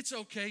today? It's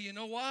okay. You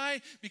know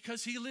why?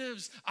 Because he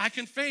lives. I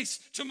can face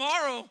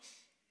tomorrow.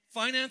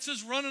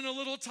 Finances running a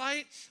little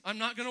tight. I'm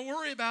not going to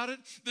worry about it.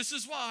 This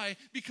is why.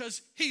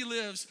 Because he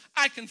lives.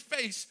 I can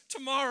face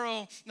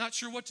tomorrow. Not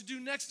sure what to do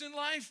next in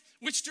life.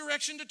 Which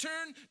direction to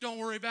turn? Don't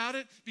worry about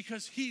it.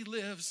 Because he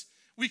lives.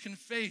 We can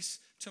face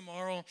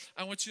tomorrow.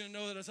 I want you to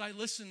know that as I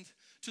listened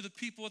to the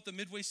people at the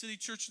Midway City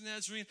Church of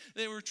Nazarene,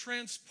 they were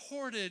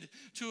transported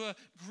to a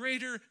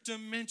greater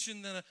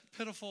dimension than a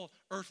pitiful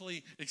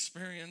earthly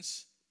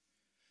experience.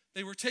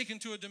 They were taken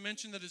to a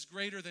dimension that is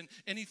greater than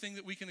anything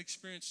that we can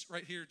experience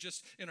right here,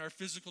 just in our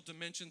physical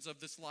dimensions of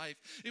this life.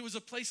 It was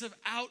a place of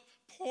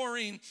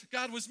outpouring.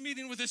 God was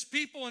meeting with his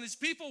people, and his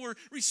people were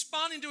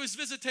responding to his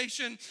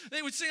visitation.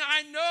 They would sing,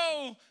 I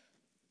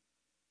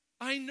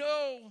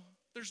know,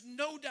 there's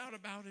no doubt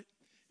about it.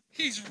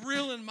 He's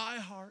real in my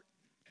heart.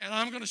 And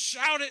I'm going to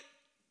shout it.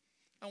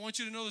 I want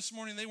you to know this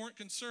morning they weren't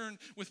concerned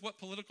with what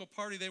political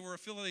party they were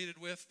affiliated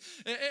with.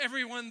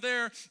 Everyone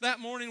there that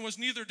morning was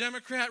neither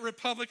Democrat,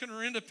 Republican,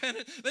 or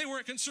independent. They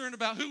weren't concerned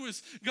about who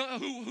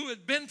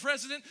had been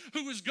president,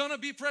 who was going to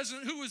be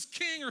president, who was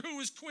king, or who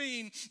was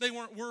queen. They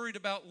weren't worried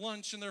about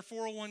lunch and their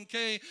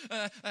 401k,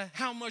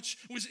 how much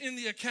was in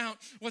the account.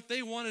 What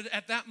they wanted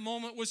at that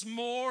moment was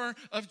more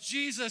of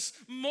Jesus,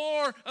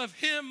 more of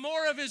him,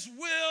 more of his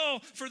will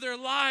for their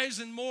lives,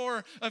 and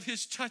more of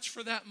his touch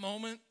for that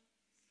moment.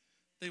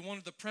 They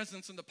wanted the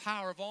presence and the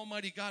power of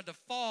Almighty God to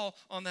fall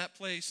on that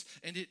place,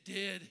 and it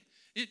did.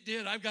 It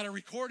did. I've got a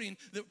recording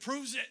that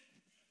proves it.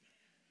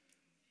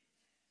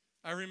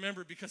 I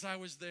remember because I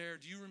was there.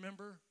 Do you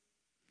remember?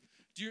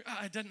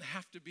 It doesn't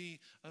have to be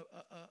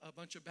a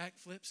bunch of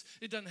backflips.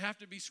 It doesn't have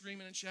to be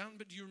screaming and shouting,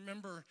 but do you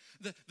remember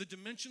the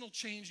dimensional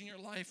change in your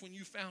life when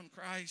you found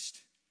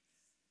Christ?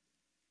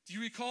 Do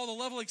you recall the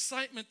level of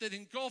excitement that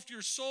engulfed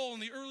your soul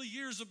in the early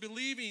years of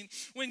believing?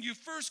 When you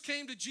first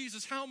came to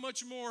Jesus, how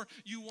much more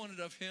you wanted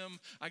of him?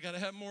 I got to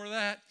have more of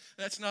that.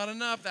 That's not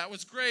enough. That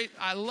was great.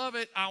 I love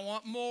it. I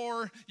want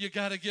more. You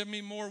got to give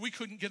me more. We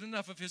couldn't get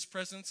enough of his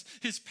presence,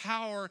 his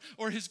power,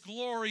 or his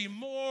glory.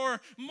 More.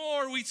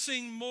 We'd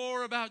sing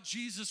more about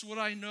Jesus, what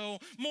I know.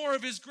 More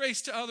of his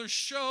grace to others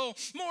show.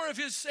 More of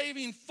his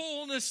saving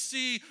fullness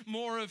see.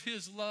 More of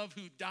his love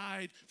who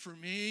died for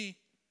me.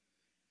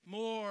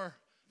 More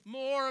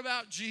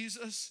about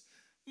Jesus,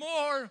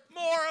 more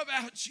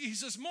about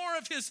Jesus, more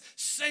of his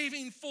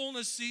saving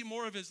fullness, see,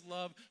 more of his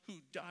love who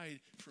died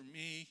for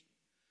me.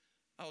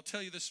 I'll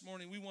tell you this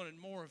morning, we wanted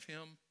more of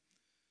him.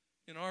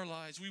 in our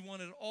lives. We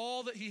wanted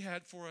all that he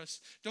had for us.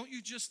 Don't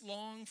you just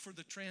long for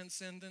the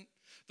transcendent,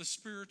 the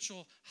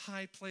spiritual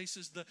high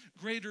places, the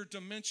greater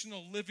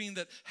dimensional living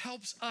that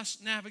helps us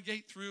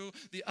navigate through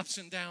the ups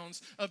and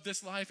downs of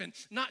this life? And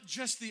not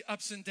just the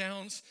ups and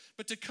downs,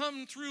 but to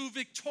come through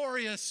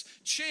victorious,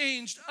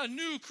 changed, a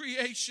new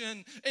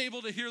creation,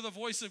 able to hear the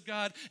voice of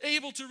God,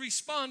 able to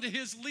respond to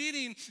his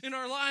leading in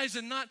our lives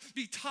and not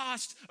be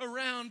tossed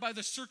around by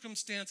the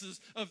circumstances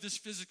of this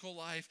physical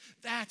life.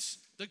 That's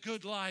the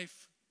good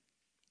life.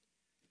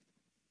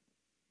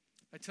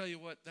 I tell you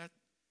what,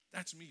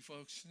 that's me,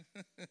 folks.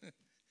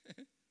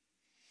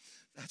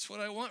 That's what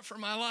I want for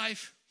my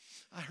life.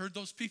 I heard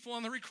those people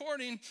on the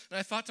recording, and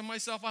I thought to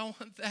myself, I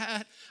want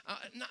that.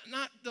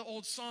 Not the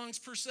old songs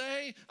per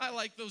se. I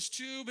like those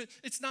too, but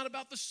it's not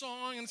about the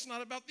song, and it's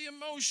not about the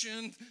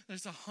emotion.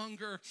 There's a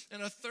hunger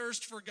and a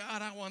thirst for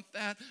God. I want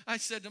that. I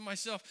said to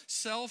myself,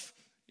 self,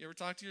 you ever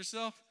talk to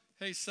yourself?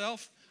 Hey,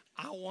 self,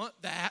 I want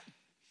that.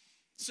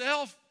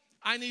 Self,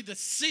 I need to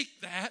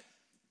seek that.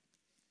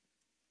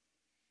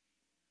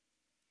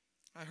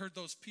 I heard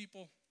those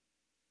people.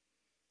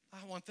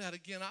 I want that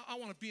again. I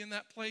want to be in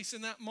that place,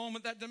 in that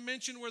moment, that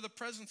dimension where the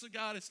presence of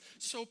God is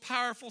so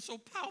powerful, so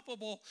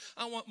palpable.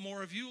 I want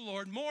more of you,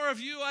 Lord. More of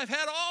you. I've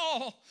had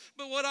all,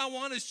 but what I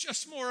want is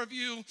just more of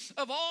you.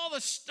 Of all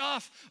the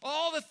stuff,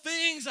 all the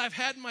things I've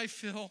had my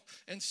fill,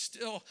 and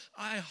still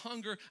I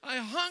hunger. I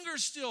hunger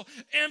still,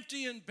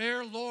 empty and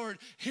bare. Lord,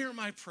 hear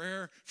my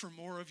prayer for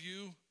more of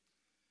you.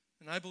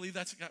 And I believe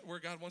that's where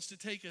God wants to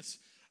take us.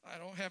 I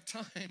don't have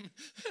time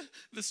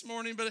this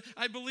morning, but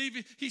I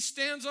believe he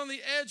stands on the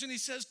edge and he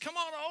says, come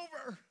on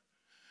over.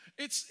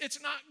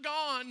 It's not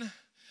gone.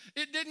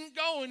 It didn't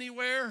go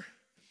anywhere.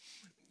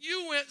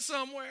 You went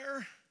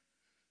somewhere.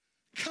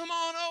 Come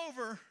on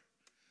over.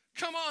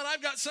 Come on,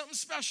 I've got something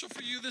special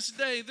for you this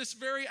day, this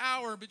very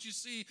hour. But you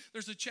see,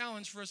 there's a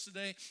challenge for us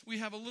today. We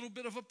have a little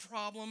bit of a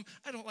problem.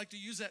 I don't like to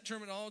use that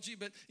terminology,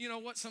 but you know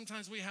what?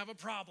 Sometimes we have a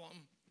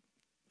problem.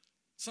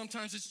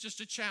 Sometimes it's just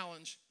a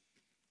challenge.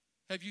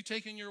 Have you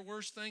taken your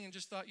worst thing and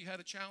just thought you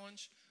had a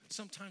challenge?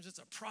 Sometimes it's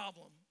a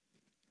problem.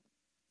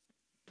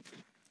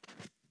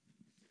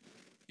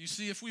 You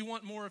see, if we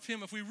want more of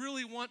him, if we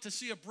really want to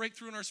see a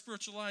breakthrough in our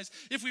spiritual lives,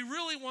 if we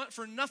really want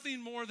for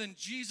nothing more than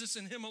Jesus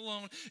and him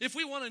alone, if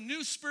we want a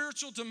new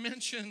spiritual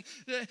dimension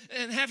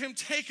and have him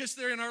take us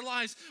there in our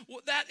lives,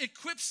 well, that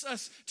equips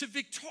us to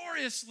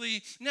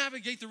victoriously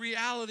navigate the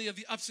reality of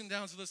the ups and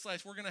downs of this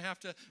life. We're going to have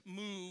to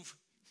move.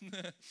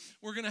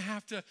 We're going to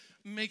have to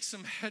make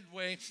some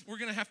headway. We're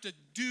going to have to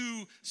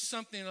do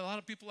something. And a lot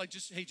of people like,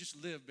 just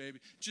live, baby.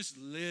 Just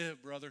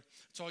live, brother.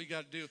 That's all you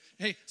got to do.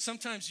 Hey,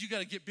 sometimes you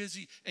got to get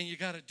busy and you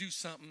got to do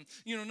something.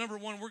 You know, number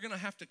one, we're going to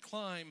have to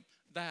climb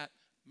that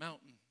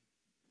mountain.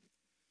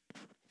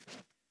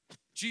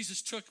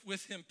 Jesus took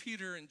with him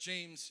Peter and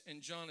James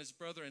and John, his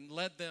brother, and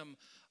led them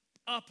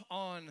up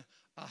on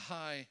a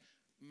high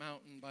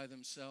mountain by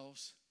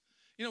themselves.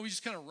 You know, we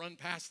just kind of run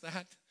past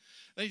that.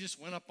 They just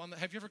went up on that.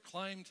 Have you ever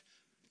climbed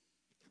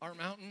our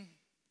mountain?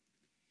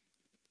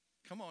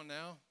 Come on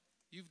now.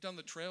 You've done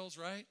the trails,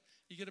 right?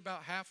 You get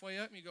about halfway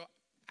up and you go,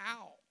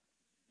 ow.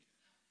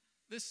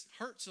 This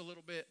hurts a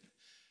little bit.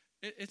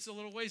 It's a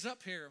little ways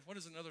up here. What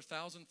is it, another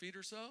 1,000 feet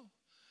or so?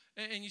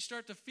 And you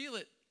start to feel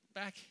it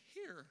back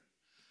here.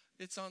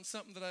 It's on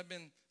something that I've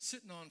been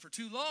sitting on for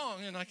too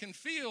long, and I can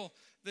feel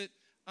that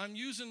I'm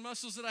using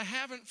muscles that I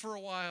haven't for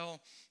a while.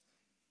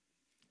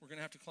 We're going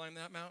to have to climb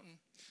that mountain.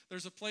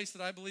 There's a place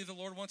that I believe the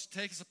Lord wants to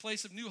take us, a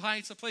place of new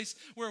heights, a place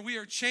where we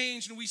are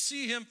changed and we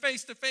see him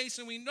face to face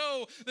and we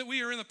know that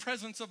we are in the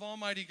presence of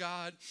Almighty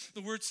God.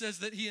 The word says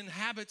that he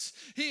inhabits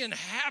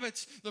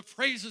the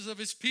praises of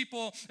his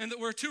people, and that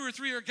where 2 or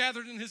 3 are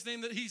gathered in his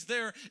name, that he's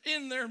there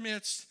in their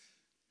midst.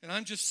 And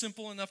I'm just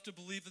simple enough to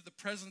believe that the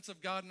presence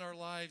of God in our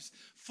lives,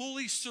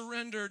 fully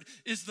surrendered,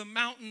 is the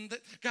mountain that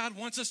God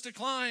wants us to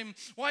climb.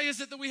 Why is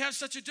it that we have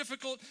such a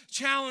difficult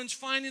challenge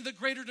finding the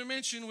greater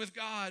dimension with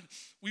God?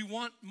 We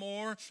want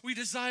more. We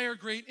desire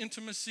great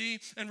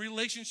intimacy and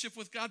relationship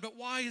with God. But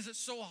why is it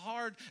so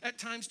hard at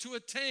times to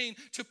attain,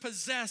 to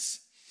possess?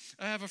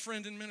 I have a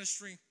friend in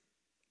ministry.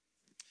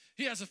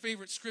 He has a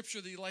favorite scripture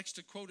that he likes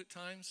to quote at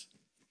times.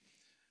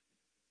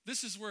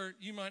 This is where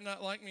you might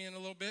not like me in a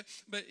little bit,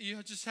 but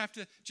you just have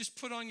to just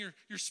put on your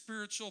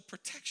spiritual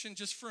protection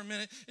just for a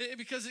minute,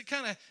 because it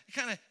kind of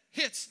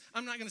hits.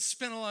 I'm not going to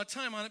spend a lot of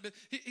time on it, but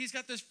he's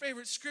got this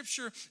favorite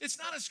scripture. It's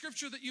not a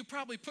scripture that you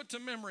probably put to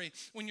memory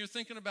when you're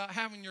thinking about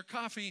having your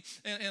coffee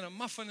and a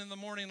muffin in the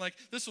morning, like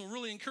this will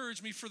really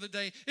encourage me for the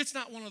day. It's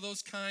not one of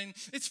those kind.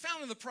 It's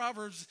found in the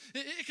Proverbs.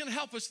 It can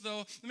help us,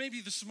 though, maybe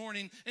this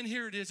morning, and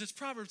here it is. It's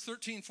Proverbs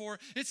 13:4.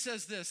 It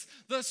says this: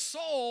 the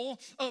soul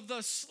of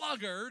the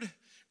sluggard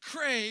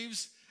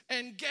craves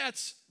and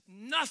gets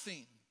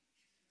nothing.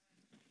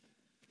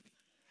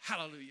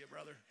 Hallelujah,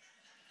 brother.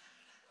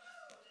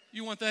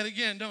 You want that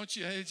again, don't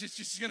you? It's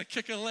just going to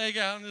kick a leg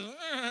out.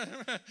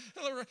 And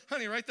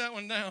honey, write that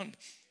one down.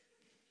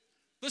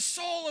 The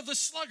soul of the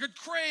sluggard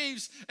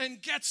craves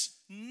and gets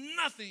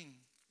nothing.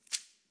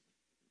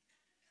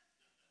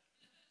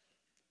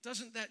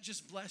 Doesn't that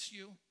just bless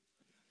you?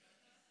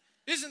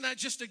 Isn't that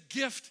just a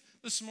gift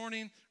this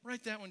morning?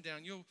 Write that one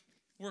down. You'll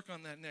work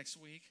on that next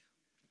week.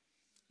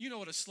 You know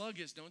what a slug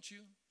is, don't you?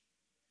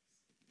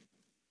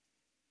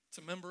 It's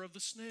a member of the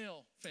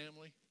snail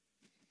family.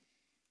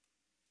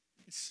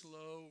 It's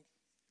slow.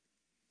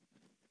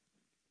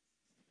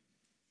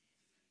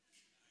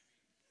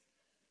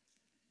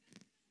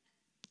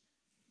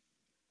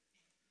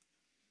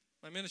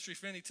 My ministry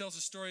friend, he tells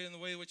a story in the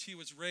way in which he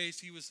was raised.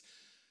 He was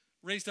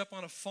raised up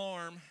on a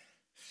farm,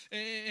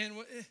 and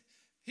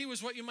he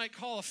was what you might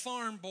call a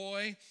farm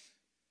boy.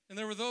 And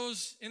there were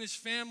those in his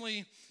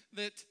family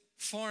that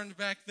farmed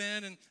back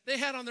then, and they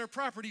had on their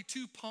property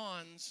 2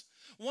 ponds.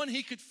 One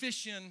he could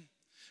fish in.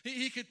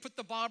 He could put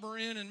the bobber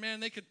in, and man,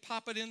 they could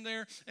pop it in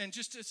there, and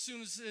just as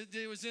soon as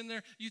it was in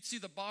there, you'd see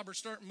the bobber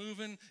start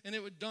moving, and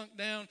it would dunk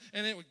down,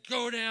 and it would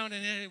go down,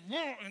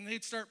 and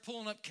they'd start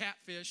pulling up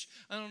catfish.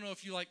 I don't know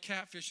if you like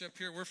catfish up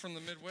here. We're from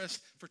the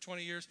Midwest for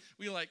 20 years.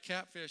 We like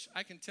catfish.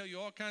 I can tell you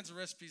all kinds of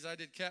recipes I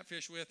did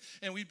catfish with,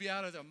 and we'd be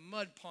out of the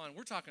mud pond.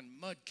 We're talking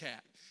mud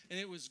cat, and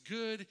it was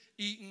good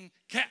eating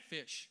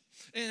catfish.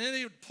 And then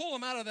they would pull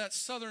them out of that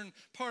southern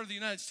part of the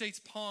United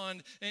States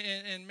pond,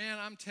 and man,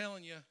 I'm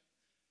telling you,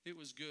 it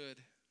was good.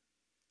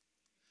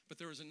 But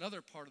there was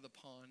another part of the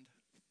pond.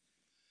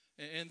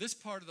 And this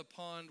part of the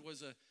pond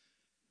was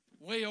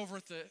way over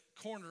at the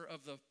corner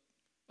of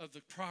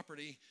the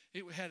property.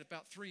 It had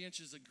about 3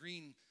 inches of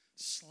green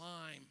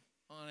slime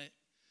on it.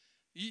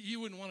 You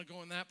wouldn't want to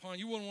go in that pond.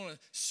 You wouldn't want to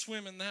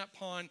swim in that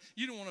pond.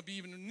 You didn't want to be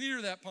even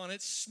near that pond.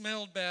 It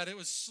smelled bad. It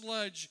was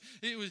sludge.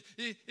 It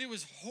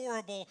was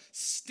horrible,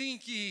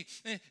 stinky,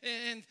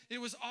 and it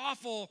was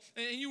awful.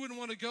 And you wouldn't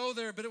want to go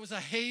there, but it was a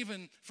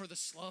haven for the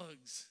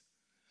slugs.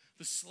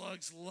 The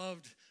slugs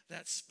loved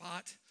that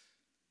spot.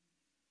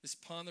 This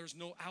pond, there was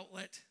no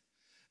outlet.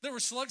 There were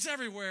slugs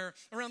everywhere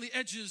around the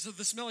edges of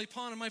the smelly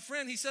pond. And my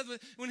friend, he said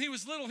that when he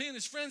was little, he and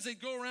his friends,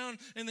 they'd go around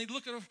and they'd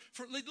look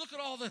at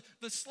all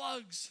the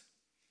slugs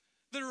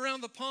that are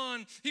around the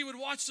pond. He would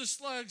watch the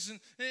slugs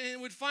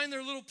and would find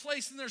their little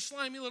place in their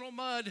slimy little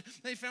mud.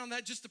 They found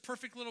that just the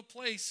perfect little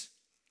place.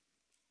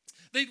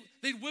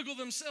 They'd wiggle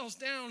themselves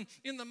down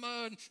in the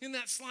mud, in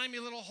that slimy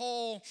little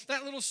hole.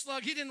 That little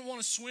slug, he didn't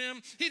want to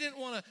swim. He didn't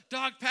want to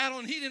dog paddle,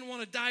 and he didn't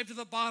want to dive to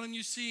the bottom.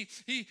 You see,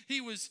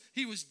 he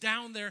was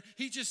down there.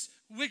 He just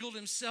wiggled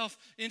himself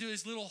into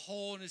his little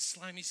hole in his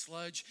slimy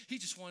sludge. He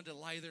just wanted to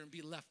lie there and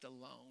be left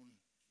alone.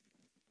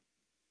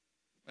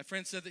 My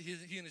friend said that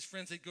he and his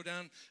friends, they'd go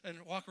down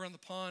and walk around the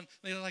pond.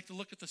 They'd like to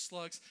look at the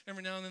slugs.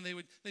 Every now and then they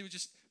would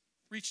just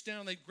reach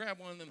down. They'd grab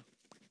one of them.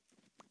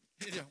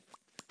 They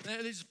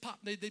just pop.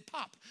 They'd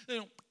pop.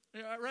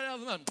 Right out of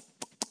the mud.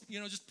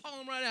 Just pull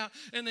them right out.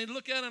 And they'd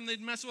look at them.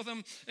 They'd mess with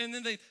them. And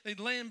then they'd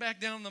lay them back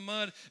down in the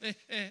mud.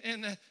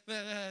 And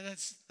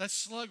that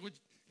slug would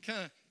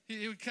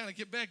it would kind of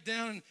get back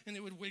down, and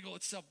it would wiggle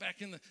itself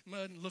back in the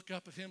mud and look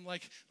up at him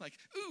like,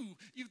 ooh,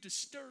 you've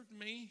disturbed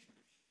me.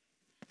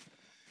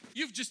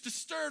 You've just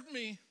disturbed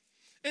me.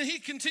 And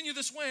he'd continue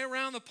this way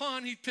around the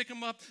pond. He'd pick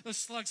them up, the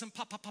slugs, and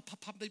pop, pop, pop,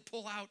 pop, pop. They'd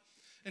pull out.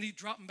 And he'd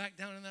drop them back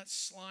down in that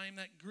slime,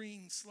 that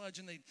green sludge,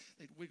 and they'd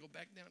wiggle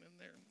back down in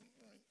there.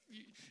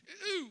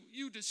 Ooh,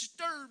 you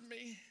disturbed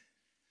me.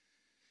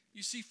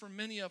 You see, for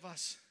many of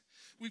us,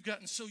 we've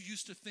gotten so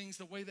used to things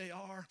the way they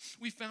are.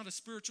 We found a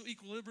spiritual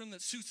equilibrium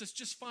that suits us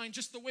just fine,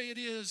 just the way it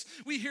is.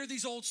 We hear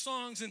these old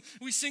songs, and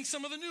we sing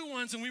some of the new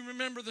ones, and we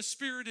remember the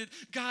spirited,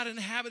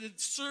 God-inhabited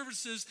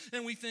services,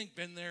 and we think,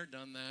 been there,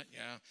 done that.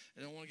 Yeah,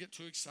 I don't want to get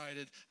too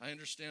excited. I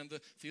understand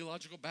the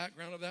theological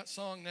background of that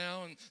song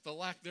now and the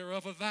lack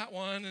thereof of that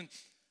one, and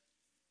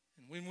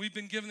when we've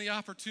been given the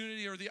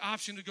opportunity or the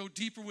option to go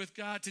deeper with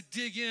God, to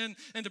dig in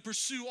and to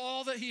pursue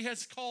all that He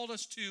has called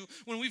us to,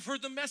 when we've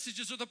heard the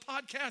messages or the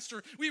podcast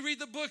or we read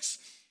the books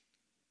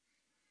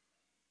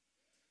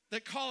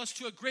that call us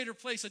to a greater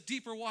place, a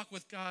deeper walk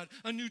with God,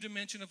 a new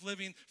dimension of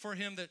living for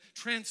Him that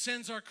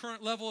transcends our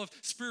current level of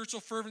spiritual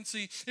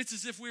fervency. It's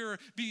as if we were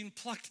being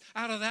plucked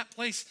out of that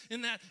place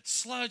in that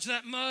sludge,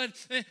 that mud,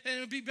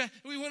 and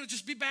we want to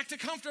just be back to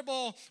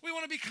comfortable. We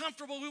want to be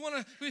comfortable.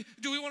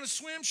 Do we want to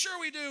swim? Sure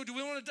we do. Do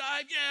we want to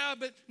dive? Yeah,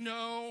 but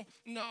no,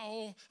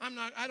 I'm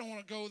not. I don't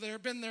want to go there.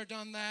 Been there,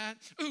 done that.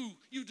 Ooh,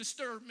 you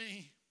disturb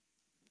me.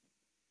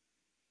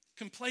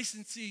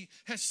 Complacency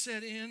has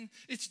set in.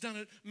 It's done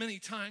it many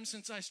times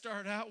since I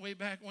started out way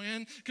back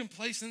when.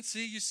 Complacency,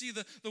 you see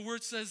the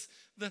word says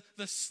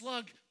the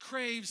slug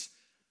craves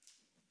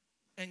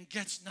and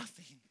gets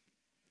nothing.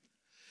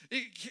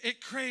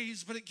 It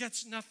craves, but it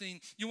gets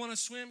nothing. You want to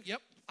swim?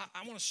 Yep,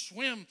 I want to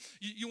swim.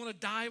 You want to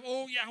dive?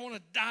 Oh, yeah, I want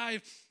to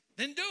dive.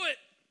 Then do it.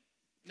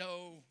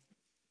 No.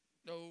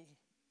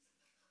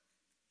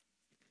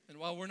 And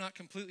while we're not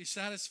completely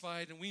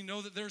satisfied and we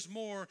know that there's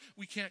more,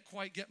 we can't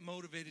quite get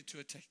motivated to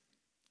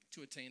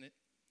attain it.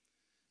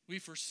 We,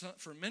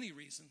 for many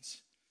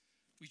reasons,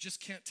 we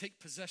just can't take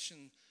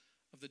possession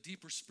of the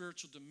deeper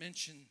spiritual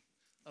dimension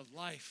of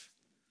life.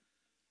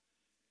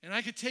 And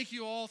I could take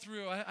you all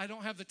through. I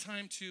don't have the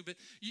time to, but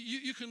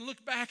you can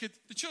look back at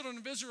the children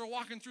of Israel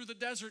walking through the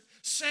desert.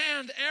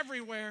 Sand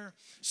everywhere.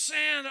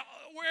 Sand,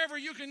 wherever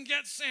you can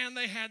get sand,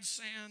 they had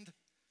sand.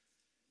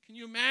 Can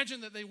you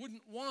imagine that they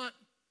wouldn't want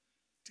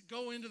to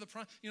go into the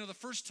the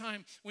first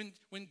time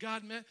when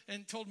God met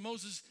and told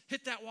Moses,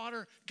 hit that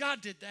water,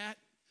 God did that.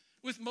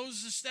 With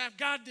Moses' staff,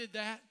 God did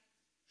that.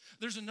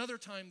 There's another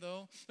time,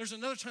 though. There's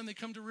another time they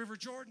come to River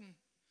Jordan.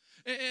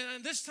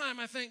 And this time,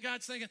 I think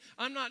God's thinking,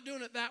 I'm not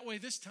doing it that way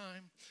this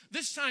time.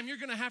 This time, you're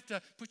going to have to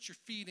put your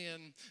feet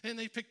in. And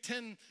they picked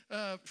 10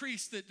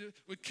 priests that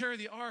would carry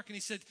the ark. And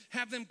he said,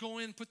 have them go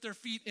in, put their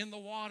feet in the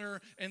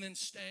water, and then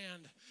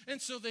stand.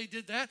 And so they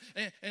did that.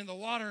 And the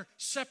water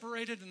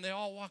separated, and they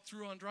all walked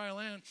through on dry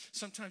land.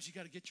 Sometimes you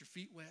got to get your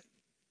feet wet.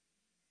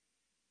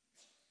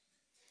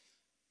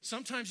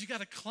 Sometimes you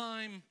got to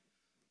climb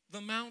the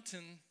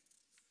mountain.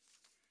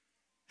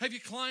 Have you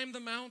climbed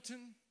the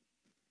mountain?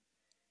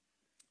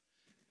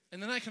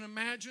 And then I can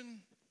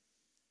imagine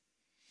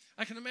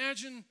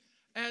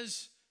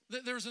as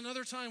there was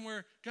another time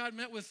where God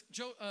met with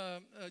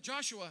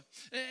Joshua,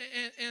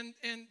 and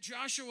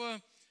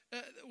Joshua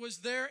was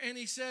there, and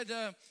he said,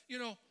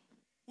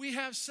 we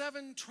have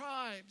 7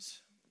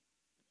 tribes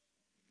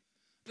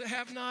that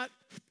have not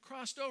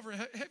crossed over.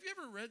 Have you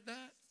ever read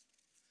that?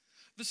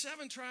 The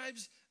 7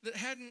 tribes that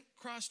hadn't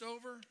crossed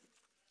over,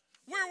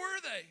 where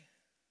were they?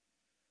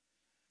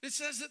 It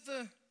says that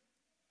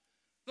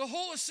the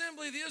whole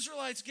assembly of the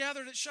Israelites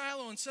gathered at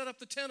Shiloh and set up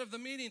the tent of the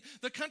meeting.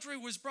 The country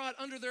was brought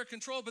under their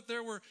control, but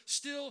there were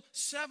still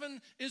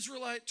 7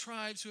 Israelite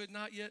tribes who had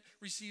not yet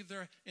received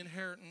their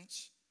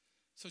inheritance.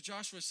 So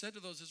Joshua said to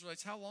those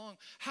Israelites, how long?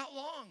 How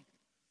long?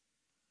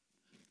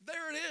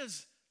 There it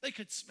is. They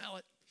could smell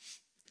it.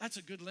 That's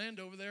a good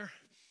land over there.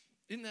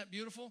 Isn't that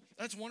beautiful?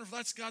 That's wonderful.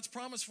 That's God's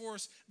promise for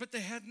us. But they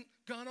hadn't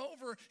gone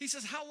over. He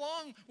says, how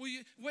long will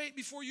you wait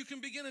before you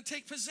can begin to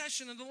take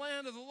possession of the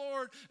land of the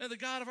Lord and the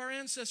God of our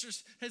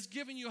ancestors has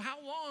given you? How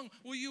long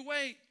will you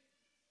wait?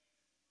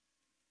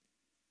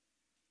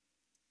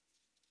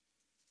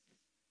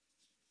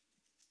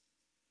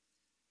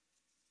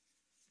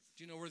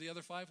 Do you know where the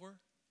other 5 were?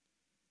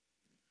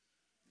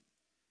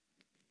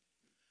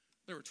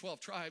 There were 12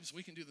 tribes.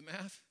 We can do the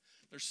math.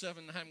 There's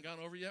 7 that haven't gone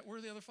over yet. Where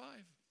are the other 5?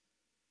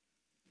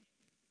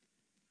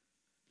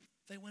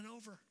 They went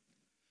over.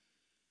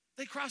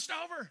 They crossed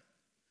over.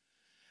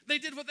 They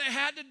did what they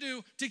had to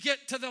do to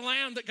get to the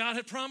land that God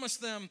had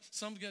promised them.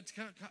 Some going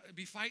to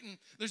be fighting.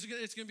 It's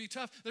going to be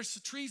tough. There's the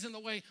trees in the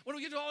way. What do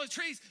we get to all the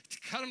trees?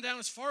 Cut them down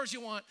as far as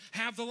you want.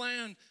 Have the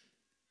land.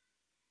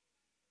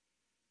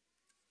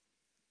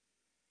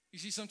 You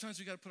see, sometimes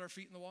we got to put our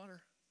feet in the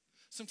water.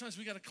 Sometimes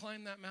we got to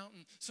climb that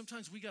mountain.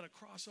 Sometimes we got to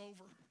cross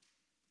over.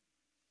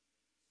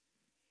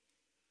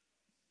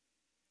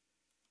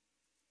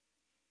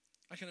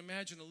 I can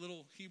imagine a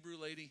little Hebrew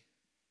lady.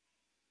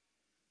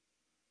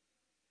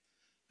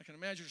 I can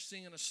imagine her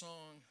singing a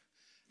song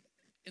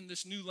in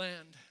this new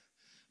land,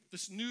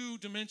 this new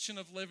dimension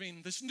of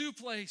living, this new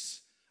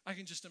place. I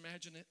can just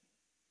imagine it.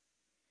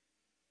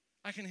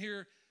 I can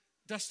hear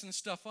dusting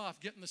stuff off,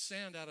 getting the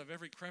sand out of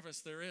every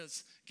crevice there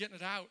is, getting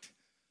it out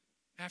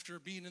after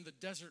being in the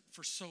desert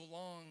for so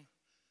long.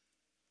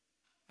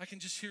 I can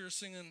just hear her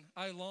singing,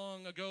 I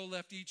long ago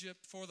left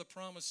Egypt for the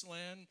promised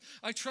land.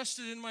 I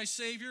trusted in my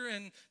Savior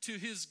and to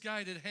his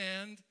guided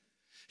hand.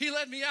 He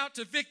led me out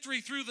to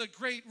victory through the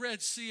great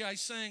Red Sea. I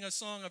sang a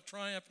song of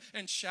triumph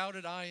and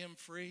shouted, I am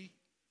free.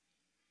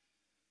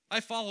 I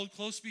followed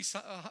close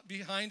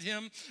behind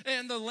him,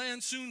 and the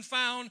land soon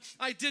found.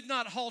 I did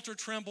not halt or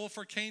tremble,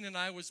 for Canaan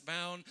I was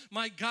bound.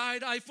 My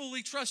guide I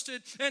fully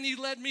trusted, and he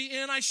led me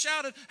in. I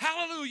shouted,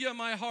 hallelujah,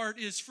 my heart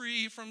is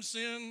free from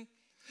sin.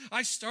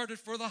 I started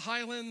for the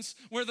highlands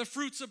where the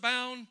fruits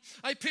abound.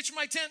 I pitched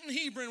my tent in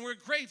Hebron where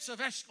grapes of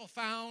Eshcol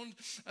found,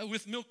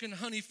 with milk and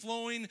honey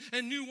flowing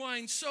and new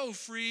wine so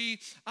free.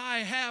 I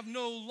have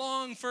no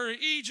long for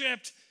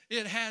Egypt.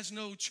 It has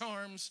no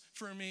charms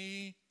for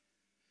me.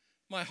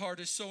 My heart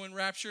is so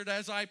enraptured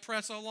as I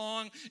press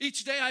along.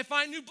 Each day I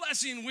find new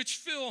blessing which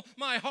fill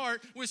my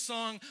heart with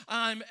song.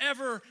 I'm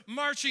ever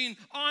marching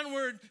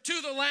onward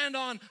to the land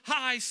on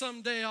high.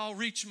 Someday I'll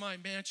reach my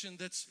mansion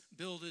that's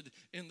builded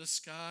in the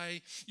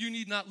sky. You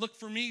need not look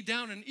for me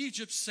down in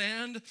Egypt's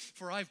sand,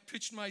 for I've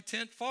pitched my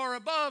tent far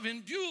above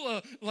in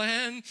Beulah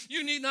land.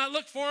 You need not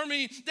look for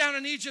me down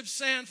in Egypt's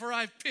sand, for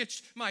I've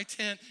pitched my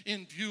tent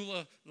in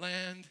Beulah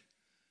land.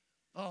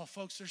 Oh,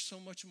 folks, there's so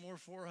much more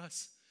for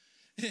us.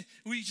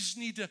 We just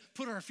need to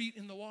put our feet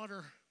in the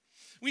water.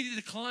 We need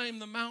to climb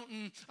the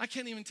mountain. I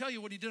can't even tell you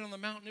what he did on the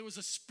mountain. It was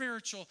a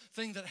spiritual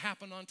thing that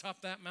happened on top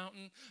of that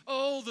mountain.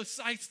 Oh, the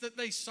sights that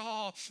they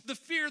saw, the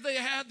fear they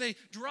had, they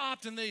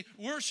dropped and they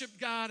worshiped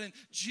God, and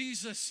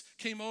Jesus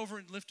came over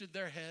and lifted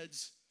their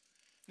heads.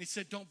 And he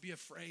said, don't be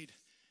afraid.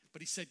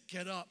 But he said,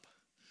 get up.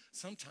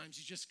 Sometimes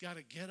you just got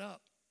to get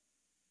up.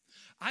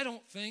 I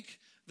don't think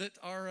that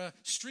our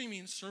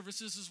streaming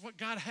services is what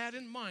God had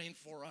in mind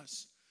for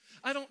us.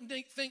 I don't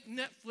think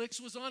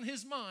Netflix was on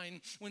his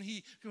mind when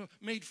he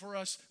made for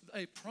us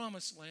a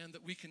promised land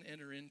that we can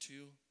enter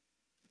into.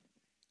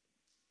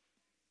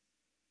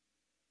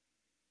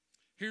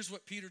 Here's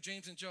what Peter,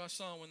 James, and John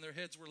saw when their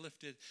heads were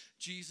lifted.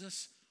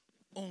 Jesus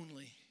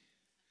only.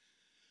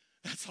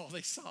 That's all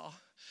they saw.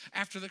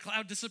 After the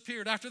cloud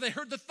disappeared, after they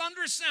heard the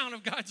thunderous sound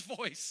of God's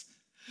voice,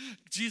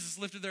 Jesus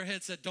lifted their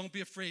head, said, don't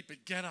be afraid,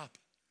 but get up.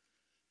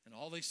 And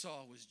all they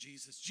saw was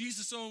Jesus,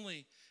 Jesus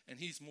only, and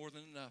he's more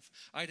than enough.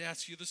 I'd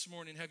ask you this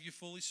morning, have you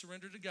fully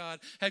surrendered to God?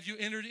 Have you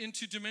entered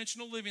into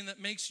dimensional living that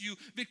makes you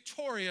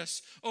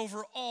victorious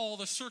over all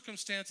the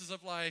circumstances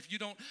of life? You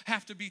don't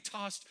have to be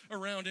tossed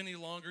around any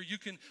longer. You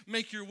can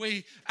make your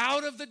way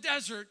out of the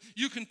desert.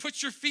 You can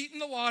put your feet in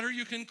the water.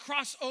 You can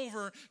cross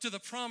over to the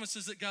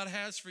promises that God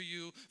has for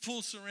you.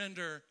 Full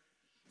surrender.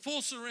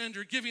 Full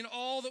surrender, giving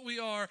all that we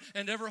are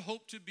and ever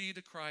hope to be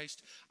to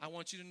Christ. I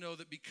want you to know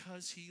that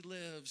because he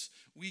lives,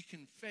 we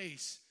can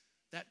face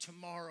that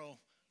tomorrow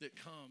that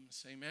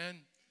comes.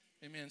 Amen?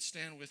 Amen.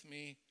 Stand with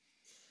me.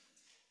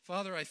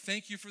 Father, I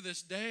thank you for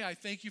this day. I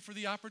thank you for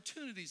the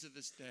opportunities of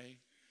this day.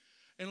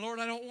 And Lord,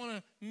 I don't want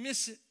to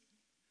miss it.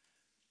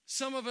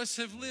 Some of us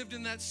have lived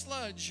in that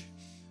sludge.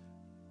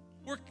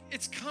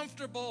 It's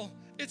comfortable.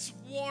 It's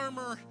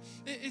warmer.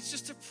 It's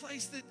just a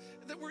place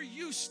that we're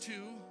used to.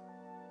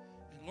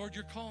 Lord,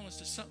 you're calling us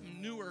to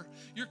something newer.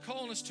 You're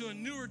calling us to a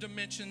newer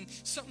dimension,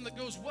 something that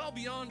goes well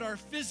beyond our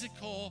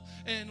physical.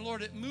 And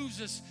Lord, it moves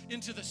us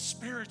into the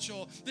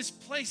spiritual, this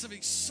place of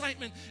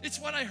excitement. It's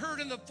what I heard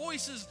in the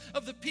voices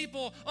of the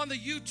people on the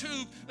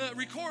YouTube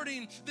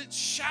recording that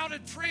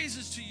shouted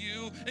praises to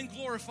you and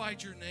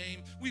glorified your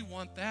name. We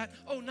want that.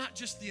 Oh, not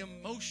just the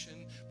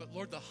emotion, but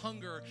Lord, the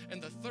hunger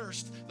and the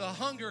thirst. The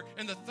hunger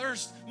and the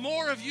thirst.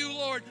 More of you,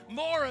 Lord,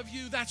 more of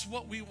you. That's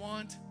what we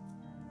want.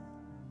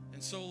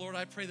 And so, Lord,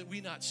 I pray that we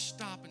not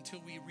stop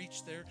until we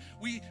reach there.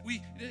 We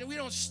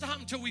don't stop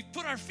until we've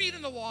put our feet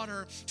in the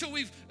water, till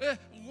we've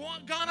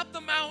gone up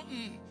the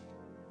mountain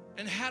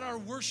and had our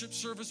worship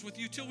service with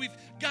you, till we've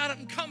got up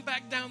and come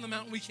back down the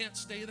mountain. We can't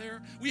stay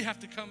there. We have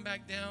to come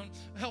back down.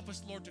 Help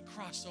us, Lord, to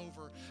cross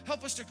over.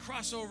 Help us to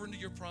cross over into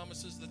your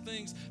promises,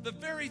 the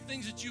very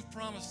things that you've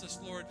promised us,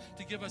 Lord,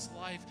 to give us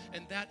life,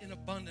 and that in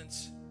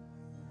abundance.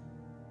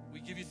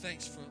 We give you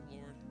thanks for it,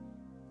 Lord.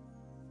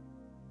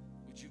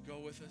 Would you go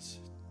with us?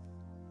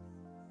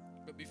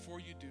 But before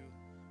you do,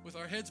 with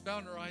our heads bowed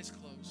and our eyes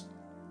closed,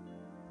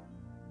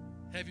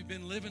 have you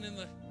been living in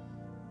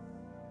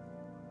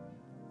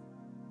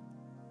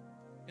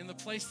the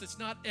place that's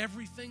not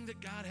everything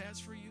that God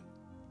has for you?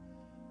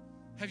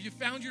 Have you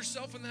found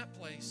yourself in that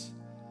place?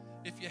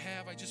 If you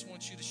have, I just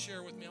want you to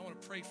share with me. I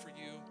want to pray for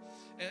you.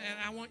 And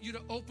I want you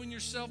to open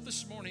yourself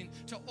this morning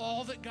to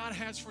all that God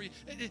has for you.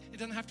 It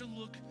doesn't have to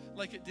look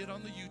like it did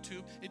on the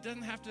YouTube. It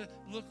doesn't have to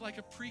look like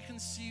a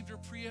preconceived or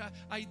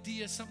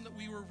pre-idea, something that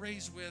we were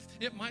raised with.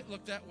 It might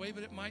look that way,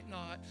 but it might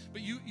not.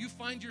 But you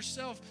find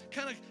yourself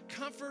kind of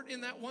comfort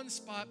in that one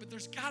spot, but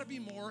there's got to be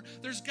more.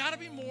 There's got to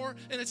be more,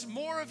 and it's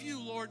more of you,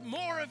 Lord,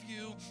 more of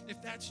you.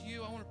 If that's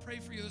you, I want to pray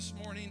for you this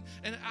morning.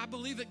 And I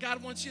believe that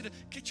God wants you to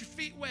get your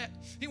feet wet.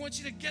 He wants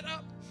you to get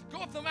up, go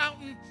up the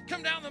mountain,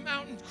 come down the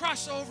mountain,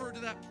 cross over to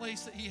that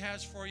place that he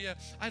has for you.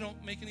 I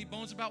don't make any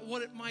bones about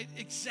what it might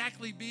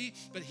exactly be,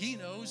 but he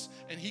knows,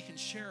 and he can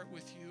share it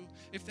with you.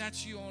 If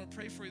that's you, I want to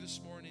pray for you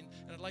this morning,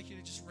 and I'd like you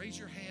to just raise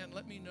your hand.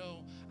 Let me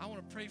know. I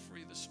want to pray for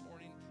you this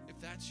morning. If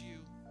that's you,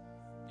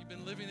 you've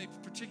been living a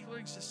particular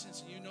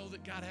existence, and you know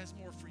that God has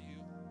more for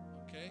you.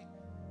 Okay?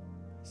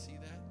 See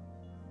that?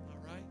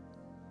 All right?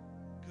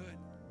 Good.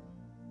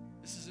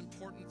 This is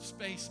important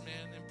space,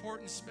 man.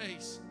 Important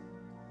space.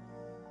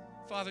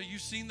 Father,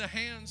 you've seen the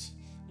hands.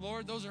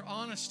 Lord, those are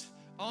honest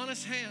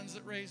hands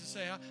that raise and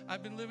say,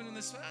 I've been living in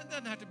this. It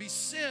doesn't have to be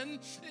sin.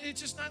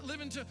 It's just not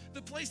living to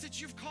the place that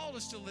you've called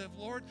us to live,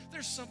 Lord.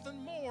 There's something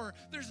more.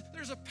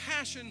 There's a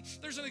passion.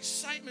 There's an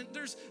excitement.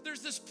 There's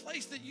this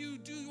place that you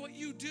do what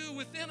you do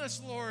within us,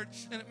 Lord,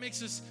 and it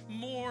makes us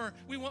more.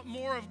 We want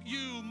more of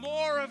you,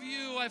 more of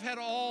you. I've had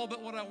all,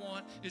 but what I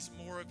want is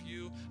more of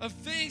you. Of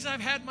things I've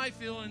had my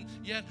filling,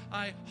 yet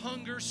I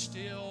hunger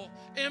still,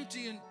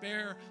 empty and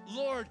bare.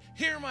 Lord,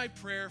 hear my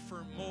prayer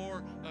for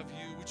more of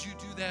you. Would you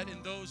do that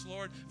in those,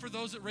 Lord? For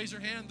those that raise their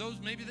hand, those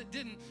maybe that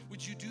didn't,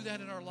 would you do that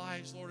in our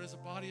lives, Lord, as a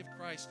body of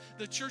Christ?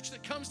 The church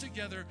that comes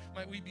together,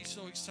 might we be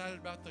so excited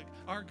about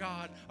our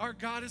God. Our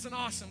God is an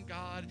awesome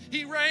God.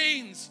 He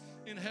reigns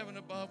in heaven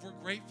above. We're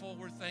grateful.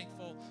 We're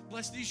thankful.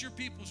 Bless these your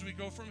people as we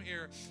go from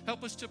here.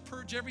 Help us to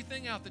purge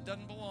everything out that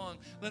doesn't belong.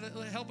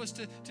 Help us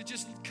to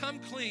just come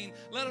clean.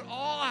 Let it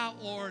all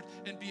out, Lord,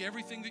 and be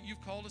everything that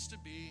you've called us to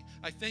be.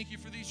 I thank you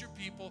for these your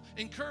people.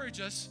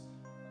 Encourage us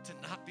to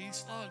not be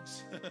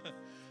slugs.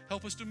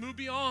 Help us to move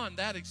beyond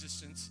that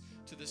existence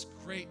to this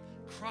great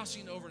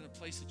crossing over in a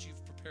place that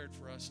you've prepared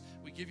for us.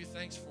 We give you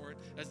thanks for it.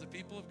 As the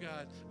people of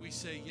God, we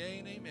say yea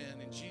and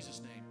amen in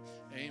Jesus' name.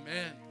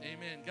 Amen.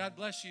 Amen. God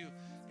bless you.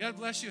 God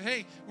bless you.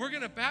 Hey, we're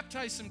going to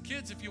baptize some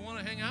kids if you want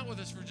to hang out with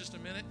us for just a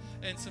minute,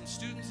 and some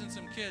students and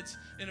some kids.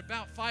 In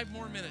about 5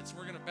 more minutes,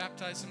 we're going to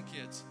baptize some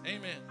kids.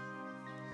 Amen.